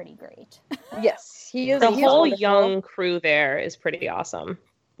pretty great. Yes, he is. The whole young crew there is pretty awesome.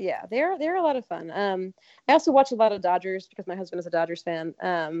 Yeah, they're a lot of fun. I also watch a lot of Dodgers because my husband is a Dodgers fan.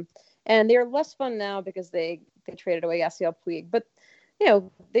 And they're less fun now because they traded away Yasiel Puig, but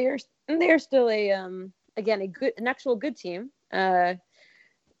they're still an actual good team,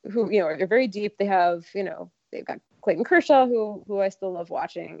 who, are very deep. They have, they've got Clayton Kershaw, who I still love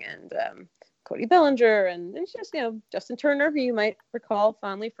watching, and Cody Bellinger, and it's just, Justin Turner, who you might recall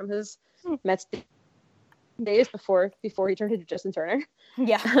fondly from his Mets days before he turned into Justin Turner.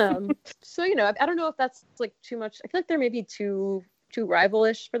 Yeah. So, I don't know if that's like too much. I feel like they're maybe too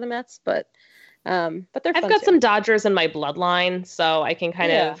rival-ish for the Mets, but they're fun. I've got too. some Dodgers in my bloodline, so I can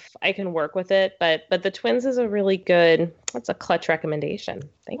I can work with it. But the Twins is that's a clutch recommendation.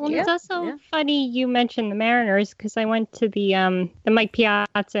 Thank you. It's also funny you mentioned the Mariners, because I went to the Mike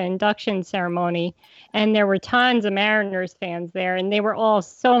Piazza induction ceremony, and there were tons of Mariners fans there, and they were all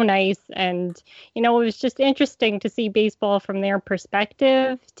so nice. And, it was just interesting to see baseball from their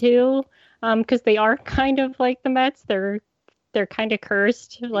perspective too, because they are kind of like the Mets. They're kind of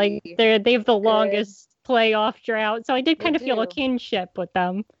cursed. Like they have the longest playoff drought. So I did kind of feel a kinship with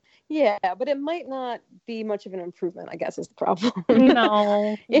them. Yeah, but it might not be much of an improvement, I guess, is the problem.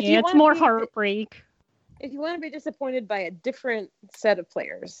 No. It's more heartbreak. If you want to be disappointed by a different set of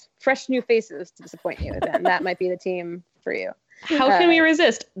players, fresh new faces to disappoint you, then that might be the team for you. How can we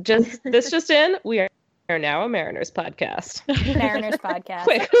resist? Just in, we are now a Mariners podcast. Mariners podcast.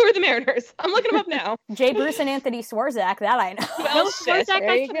 Quick, who are the Mariners? I'm looking them up now. Jay Bruce and Anthony Swarzak, that I know. Well, shit.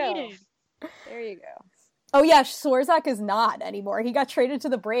 There you go. There you go. Oh yeah, Swarzak is not anymore. He got traded to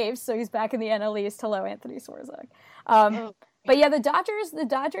the Braves, so he's back in the NL East. Hello, Anthony Swarzak. But yeah, the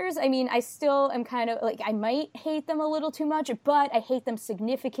Dodgers, I mean, I still am kind of like, I might hate them a little too much, but I hate them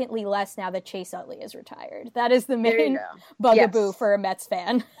significantly less now that Chase Utley is retired. That is the main bugaboo for a Mets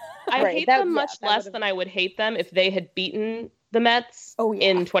fan. I hate them much less than I would hate them if they had beaten the Mets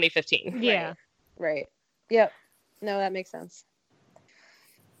in 2015. Yeah. Right. Yep. No, that makes sense.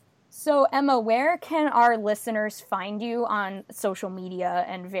 So, Emma, where can our listeners find you on social media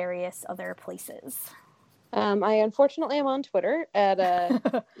and various other places? I unfortunately am on Twitter at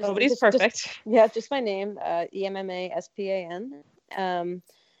nobody's perfect. Just my name, EMMASPAN.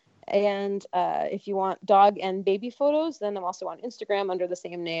 And if you want dog and baby photos, then I'm also on Instagram under the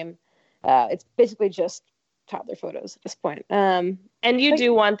same name. It's basically just toddler photos at this point. And you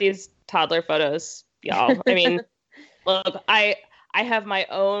do want these toddler photos, y'all. I mean, look, I have my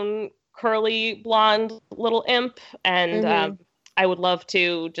own curly blonde little imp, and I would love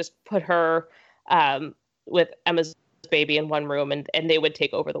to just put her with Emma's baby in one room, and they would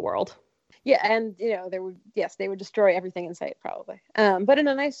take over the world. Yeah, and they would destroy everything in sight, probably, but in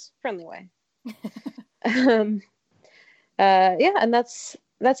a nice, friendly way. And that's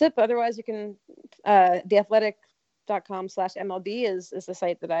it. But otherwise, you can theathletic.com/MLB is the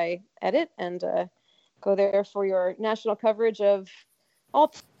site that I edit, and go there for your national coverage of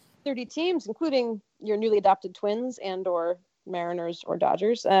all 30 teams, including your newly adopted Twins and or Mariners or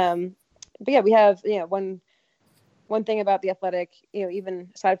Dodgers. But yeah, we have, one thing about The Athletic, even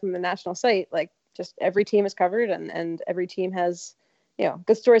aside from the national site, like just every team is covered, and every team has,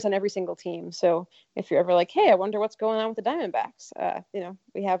 good stories on every single team. So if you're ever like, hey, I wonder what's going on with the Diamondbacks,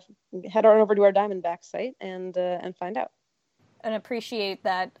 we head on over to our Diamondbacks site and find out. And appreciate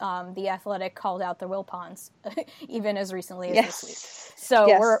that The Athletic called out the Wilpons even as recently as this week.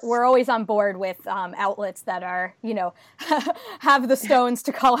 So we're always on board with outlets that are, have the stones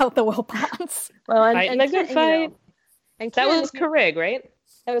to call out the Wilpons. Well, and a good fight. And that was Carrig, right?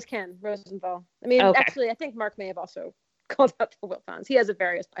 That was Ken Rosenthal. I mean, actually, I think Mark may have also called out the Wilpons. He has at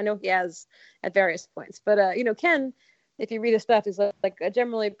various points. But, Ken, if you read his stuff, is like a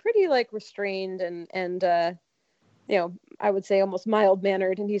generally pretty like restrained and I would say almost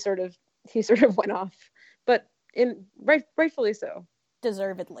mild-mannered, and he sort of went off, but rightfully so.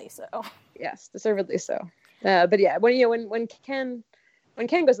 Deservedly so. Yes, deservedly so. But yeah, when Ken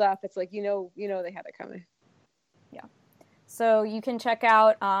goes off, it's like they had it coming. Yeah. So you can check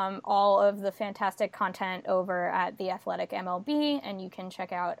out all of the fantastic content over at The Athletic MLB, and you can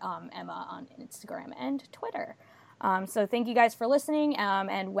check out Emma on Instagram and Twitter. So thank you guys for listening,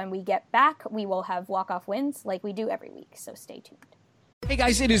 and when we get back, we will have walk-off wins like we do every week, so stay tuned. Hey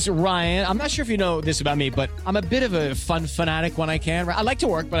guys, it is Ryan. I'm not sure if you know this about me, but I'm a bit of a fun fanatic when I can. I like to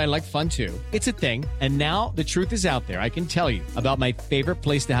work, but I like fun too. It's a thing. And now the truth is out there. I can tell you about my favorite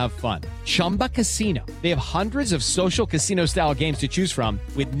place to have fun. Chumba Casino. They have hundreds of social casino style games to choose from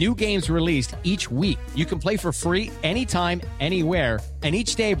with new games released each week. You can play for free anytime, anywhere. And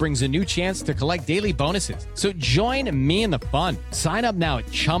each day brings a new chance to collect daily bonuses. So join me in the fun. Sign up now at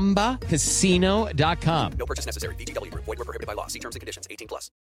ChumbaCasino.com. No purchase necessary. VGW Group. Void where prohibited by law. See terms and conditions.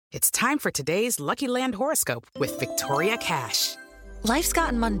 18+. It's time for today's Lucky Land horoscope with Victoria Cash. Life's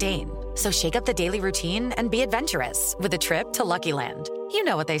gotten mundane, so shake up the daily routine and be adventurous with a trip to Lucky Land. You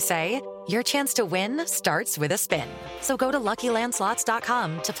know what they say. Your chance to win starts with a spin. So go to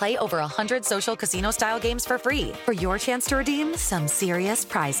LuckyLandSlots.com to play over 100 social casino-style games for free for your chance to redeem some serious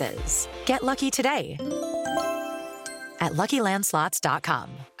prizes. Get lucky today at LuckyLandSlots.com.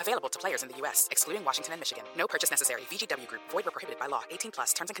 Available to players in the U.S., excluding Washington and Michigan. No purchase necessary. VGW Group. Void where prohibited by law.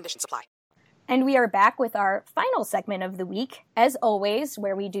 18+. Terms and conditions apply. And we are back with our final segment of the week, as always,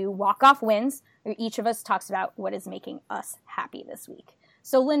 where we do walk-off wins, where each of us talks about what is making us happy this week.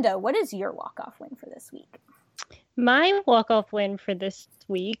 So, Linda, what is your walk-off win for this week? My walk-off win for this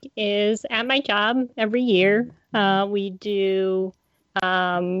week is at my job every year.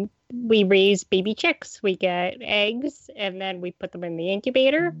 We raise baby chicks. We get eggs, and then we put them in the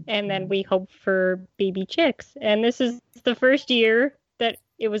incubator, and then we hope for baby chicks. And this is the first year that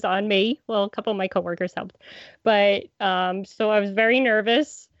it was on me. Well, a couple of my coworkers helped, but so I was very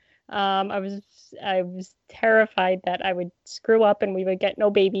nervous. I was terrified that I would screw up and we would get no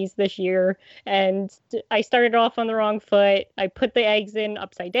babies this year. And I started off on the wrong foot. I put the eggs in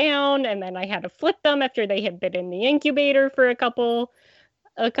upside down, and then I had to flip them after they had been in the incubator for a couple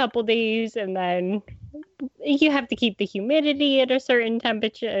days, and then you have to keep the humidity at a certain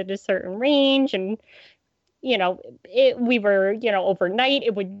temperature, at a certain range, and we were overnight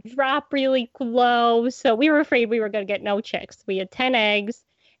it would drop really low, so we were afraid we were going to get no chicks. We had 10 eggs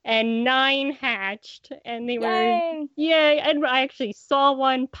and 9 hatched, and they were and I actually saw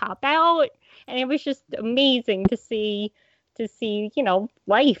one pop out, and it was just amazing to see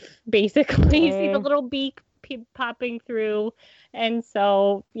life, basically. See the little beak popping through. And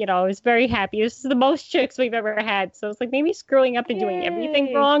so, I was very happy. This is the most chicks we've ever had. So it's like maybe screwing up and doing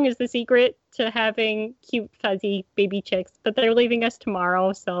everything wrong is the secret to having cute, fuzzy baby chicks. But they're leaving us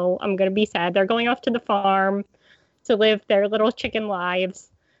tomorrow, so I'm going to be sad. They're going off to the farm to live their little chicken lives.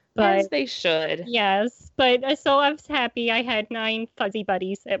 But, as they should. Yes. But so I was happy. I had 9 fuzzy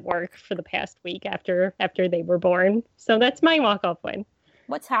buddies at work for the past week after they were born. So that's my walk-off win.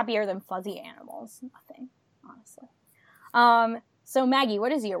 What's happier than fuzzy animals? Nothing, honestly. So Maggie,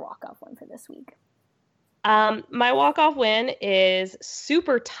 what is your walk-off win for this week? My walk-off win is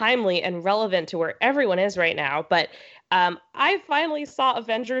super timely and relevant to where everyone is right now, but I finally saw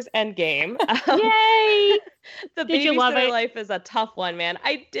Avengers Endgame. Yay! The Babysitter Life is a tough one, man.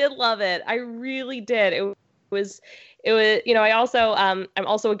 I did love it. I really did. It was, I also, I'm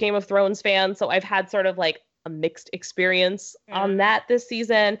also a Game of Thrones fan, so I've had sort of like a mixed experience on that this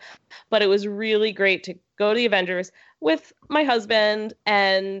season, but it was really great to go to the Avengers with my husband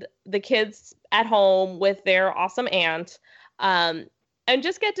and the kids at home with their awesome aunt, and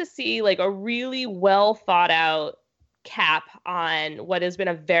just get to see like a really well thought out cap on what has been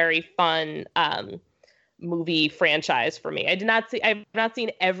a very fun movie franchise for me. I've not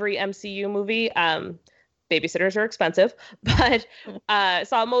seen every MCU movie. Babysitters are expensive, but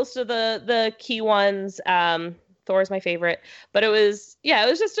saw most of the key ones. Thor's my favorite, but it was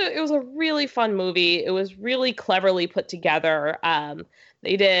a really fun movie. It was really cleverly put together.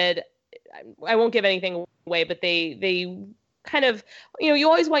 They did, I won't give anything away, but they kind of, you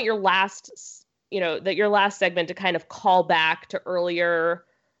always want your last segment to kind of call back to earlier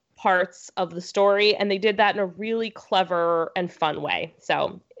parts of the story, and they did that in a really clever and fun way.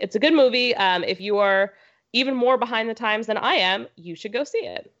 So it's a good movie. If you are even more behind the times than I am, you should go see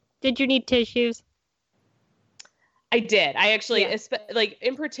it. Did you need tissues? I did. I actually,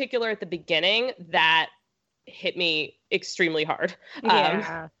 in particular at the beginning, that hit me extremely hard.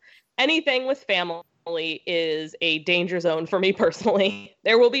 Yeah. Anything with family is a danger zone for me personally.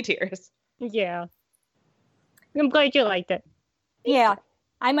 There will be tears. Yeah. I'm glad you liked it. Yeah.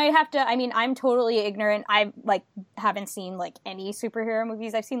 I might have to, I'm totally ignorant. I haven't seen any superhero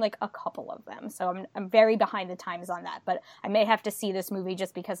movies. I've seen a couple of them. So I'm very behind the times on that, but I may have to see this movie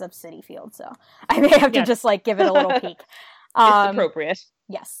just because of City Field. So I may have to just give it a little peek. It's appropriate.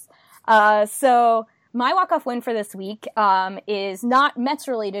 Yes. So my walk-off win for this week is not Mets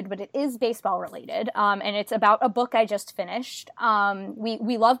related, but it is baseball related, and it's about a book I just finished.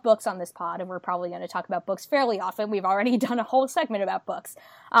 We love books on this pod, and we're probably going to talk about books fairly often. We've already done a whole segment about books.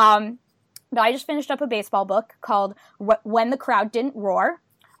 But I just finished up a baseball book called When the Crowd Didn't Roar,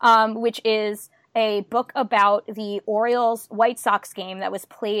 which is a book about the Orioles-White Sox game that was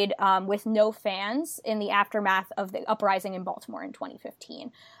played with no fans in the aftermath of the uprising in Baltimore in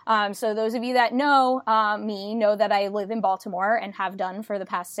 2015. So those of you that know me know that I live in Baltimore and have done for the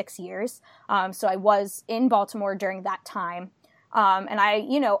past 6 years. So I was in Baltimore during that time. And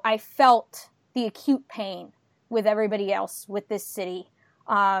I felt the acute pain with everybody else with this city.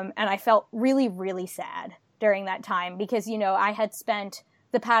 And I felt really, really sad during that time because, I had spent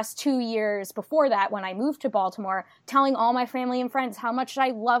the past 2 years before that, when I moved to Baltimore, telling all my family and friends how much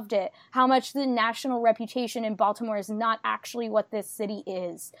I loved it, how much the national reputation in Baltimore is not actually what this city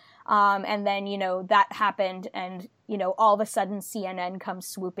is. And then, that happened and, all of a sudden CNN comes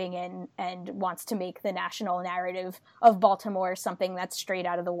swooping in and wants to make the national narrative of Baltimore something that's straight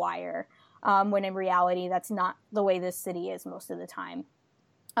out of The Wire, when in reality, that's not the way this city is most of the time.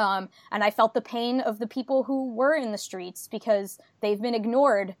 And I felt the pain of the people who were in the streets because they've been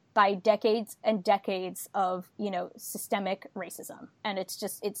ignored by decades and decades of, systemic racism. And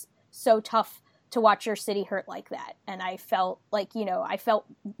it's so tough to watch your city hurt like that. And I felt I felt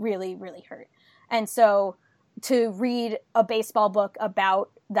really, really hurt. And so to read a baseball book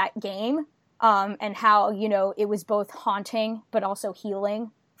about that game, and how, it was both haunting but also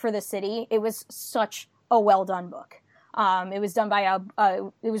healing for the city, it was such a well done book. It was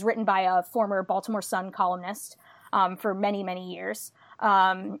written by a former Baltimore Sun columnist for many, many years.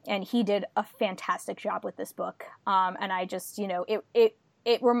 And he did a fantastic job with this book. And I just,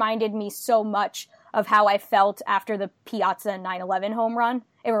 it reminded me so much of how I felt after the Piazza 9/11 home run.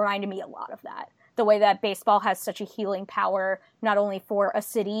 It reminded me a lot of that. The way that baseball has such a healing power, not only for a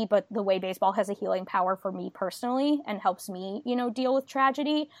city, but the way baseball has a healing power for me personally and helps me, deal with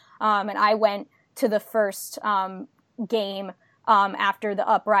tragedy. And I went to the first game after the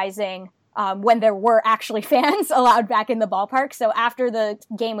uprising when there were actually fans allowed back in the ballpark. So after the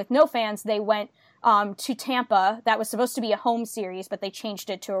game with no fans, they went to Tampa. That was supposed to be a home series, but they changed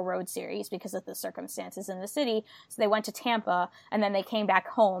it to a road series because of the circumstances in the city. So they went to Tampa, and then they came back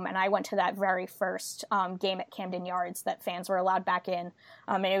home, and I went to that very first game at Camden Yards that fans were allowed back in.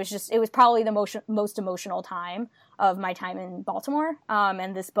 And it was probably the most emotional time of my time in Baltimore,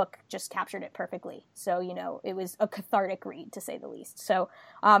 and this book just captured it perfectly. So, it was a cathartic read, to say the least. So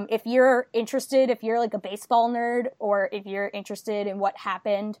if you're interested, if you're like a baseball nerd, or if you're interested in what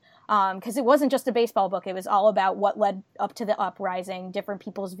happened, because it wasn't just a baseball book, it was all about what led up to the uprising, different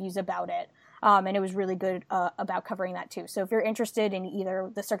people's views about it, and it was really good about covering that too. So if you're interested in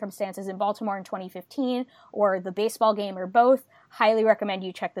either the circumstances in Baltimore in 2015 or the baseball game or both, highly recommend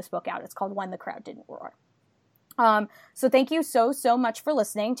you check this book out. It's called When the Crowd Didn't Roar. So thank you so much for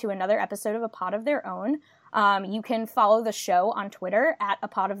listening to another episode of A Pod of Their Own. You can follow the show on Twitter at A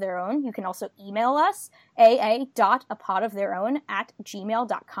Pod of Their Own. You can also email us,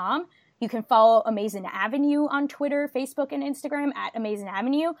 aa.apodoftheirown@gmail.com. You can follow Amazing Avenue on Twitter, Facebook, and Instagram at Amazing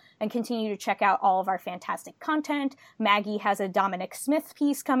Avenue, and continue to check out all of our fantastic content. Maggie has a Dominic Smith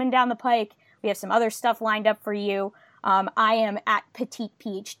piece coming down the pike. We have some other stuff lined up for you. I am at Petite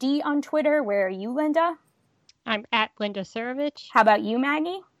PhD on Twitter. Where are you, Linda? I'm at Linda Surovich. How about you,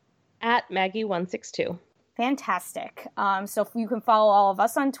 Maggie? At Maggie162. Fantastic. So you can follow all of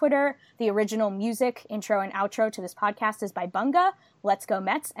us on Twitter. The original music, intro, and outro to this podcast is by Bunga. Let's go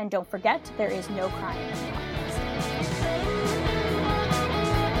Mets, and don't forget, there is no crying.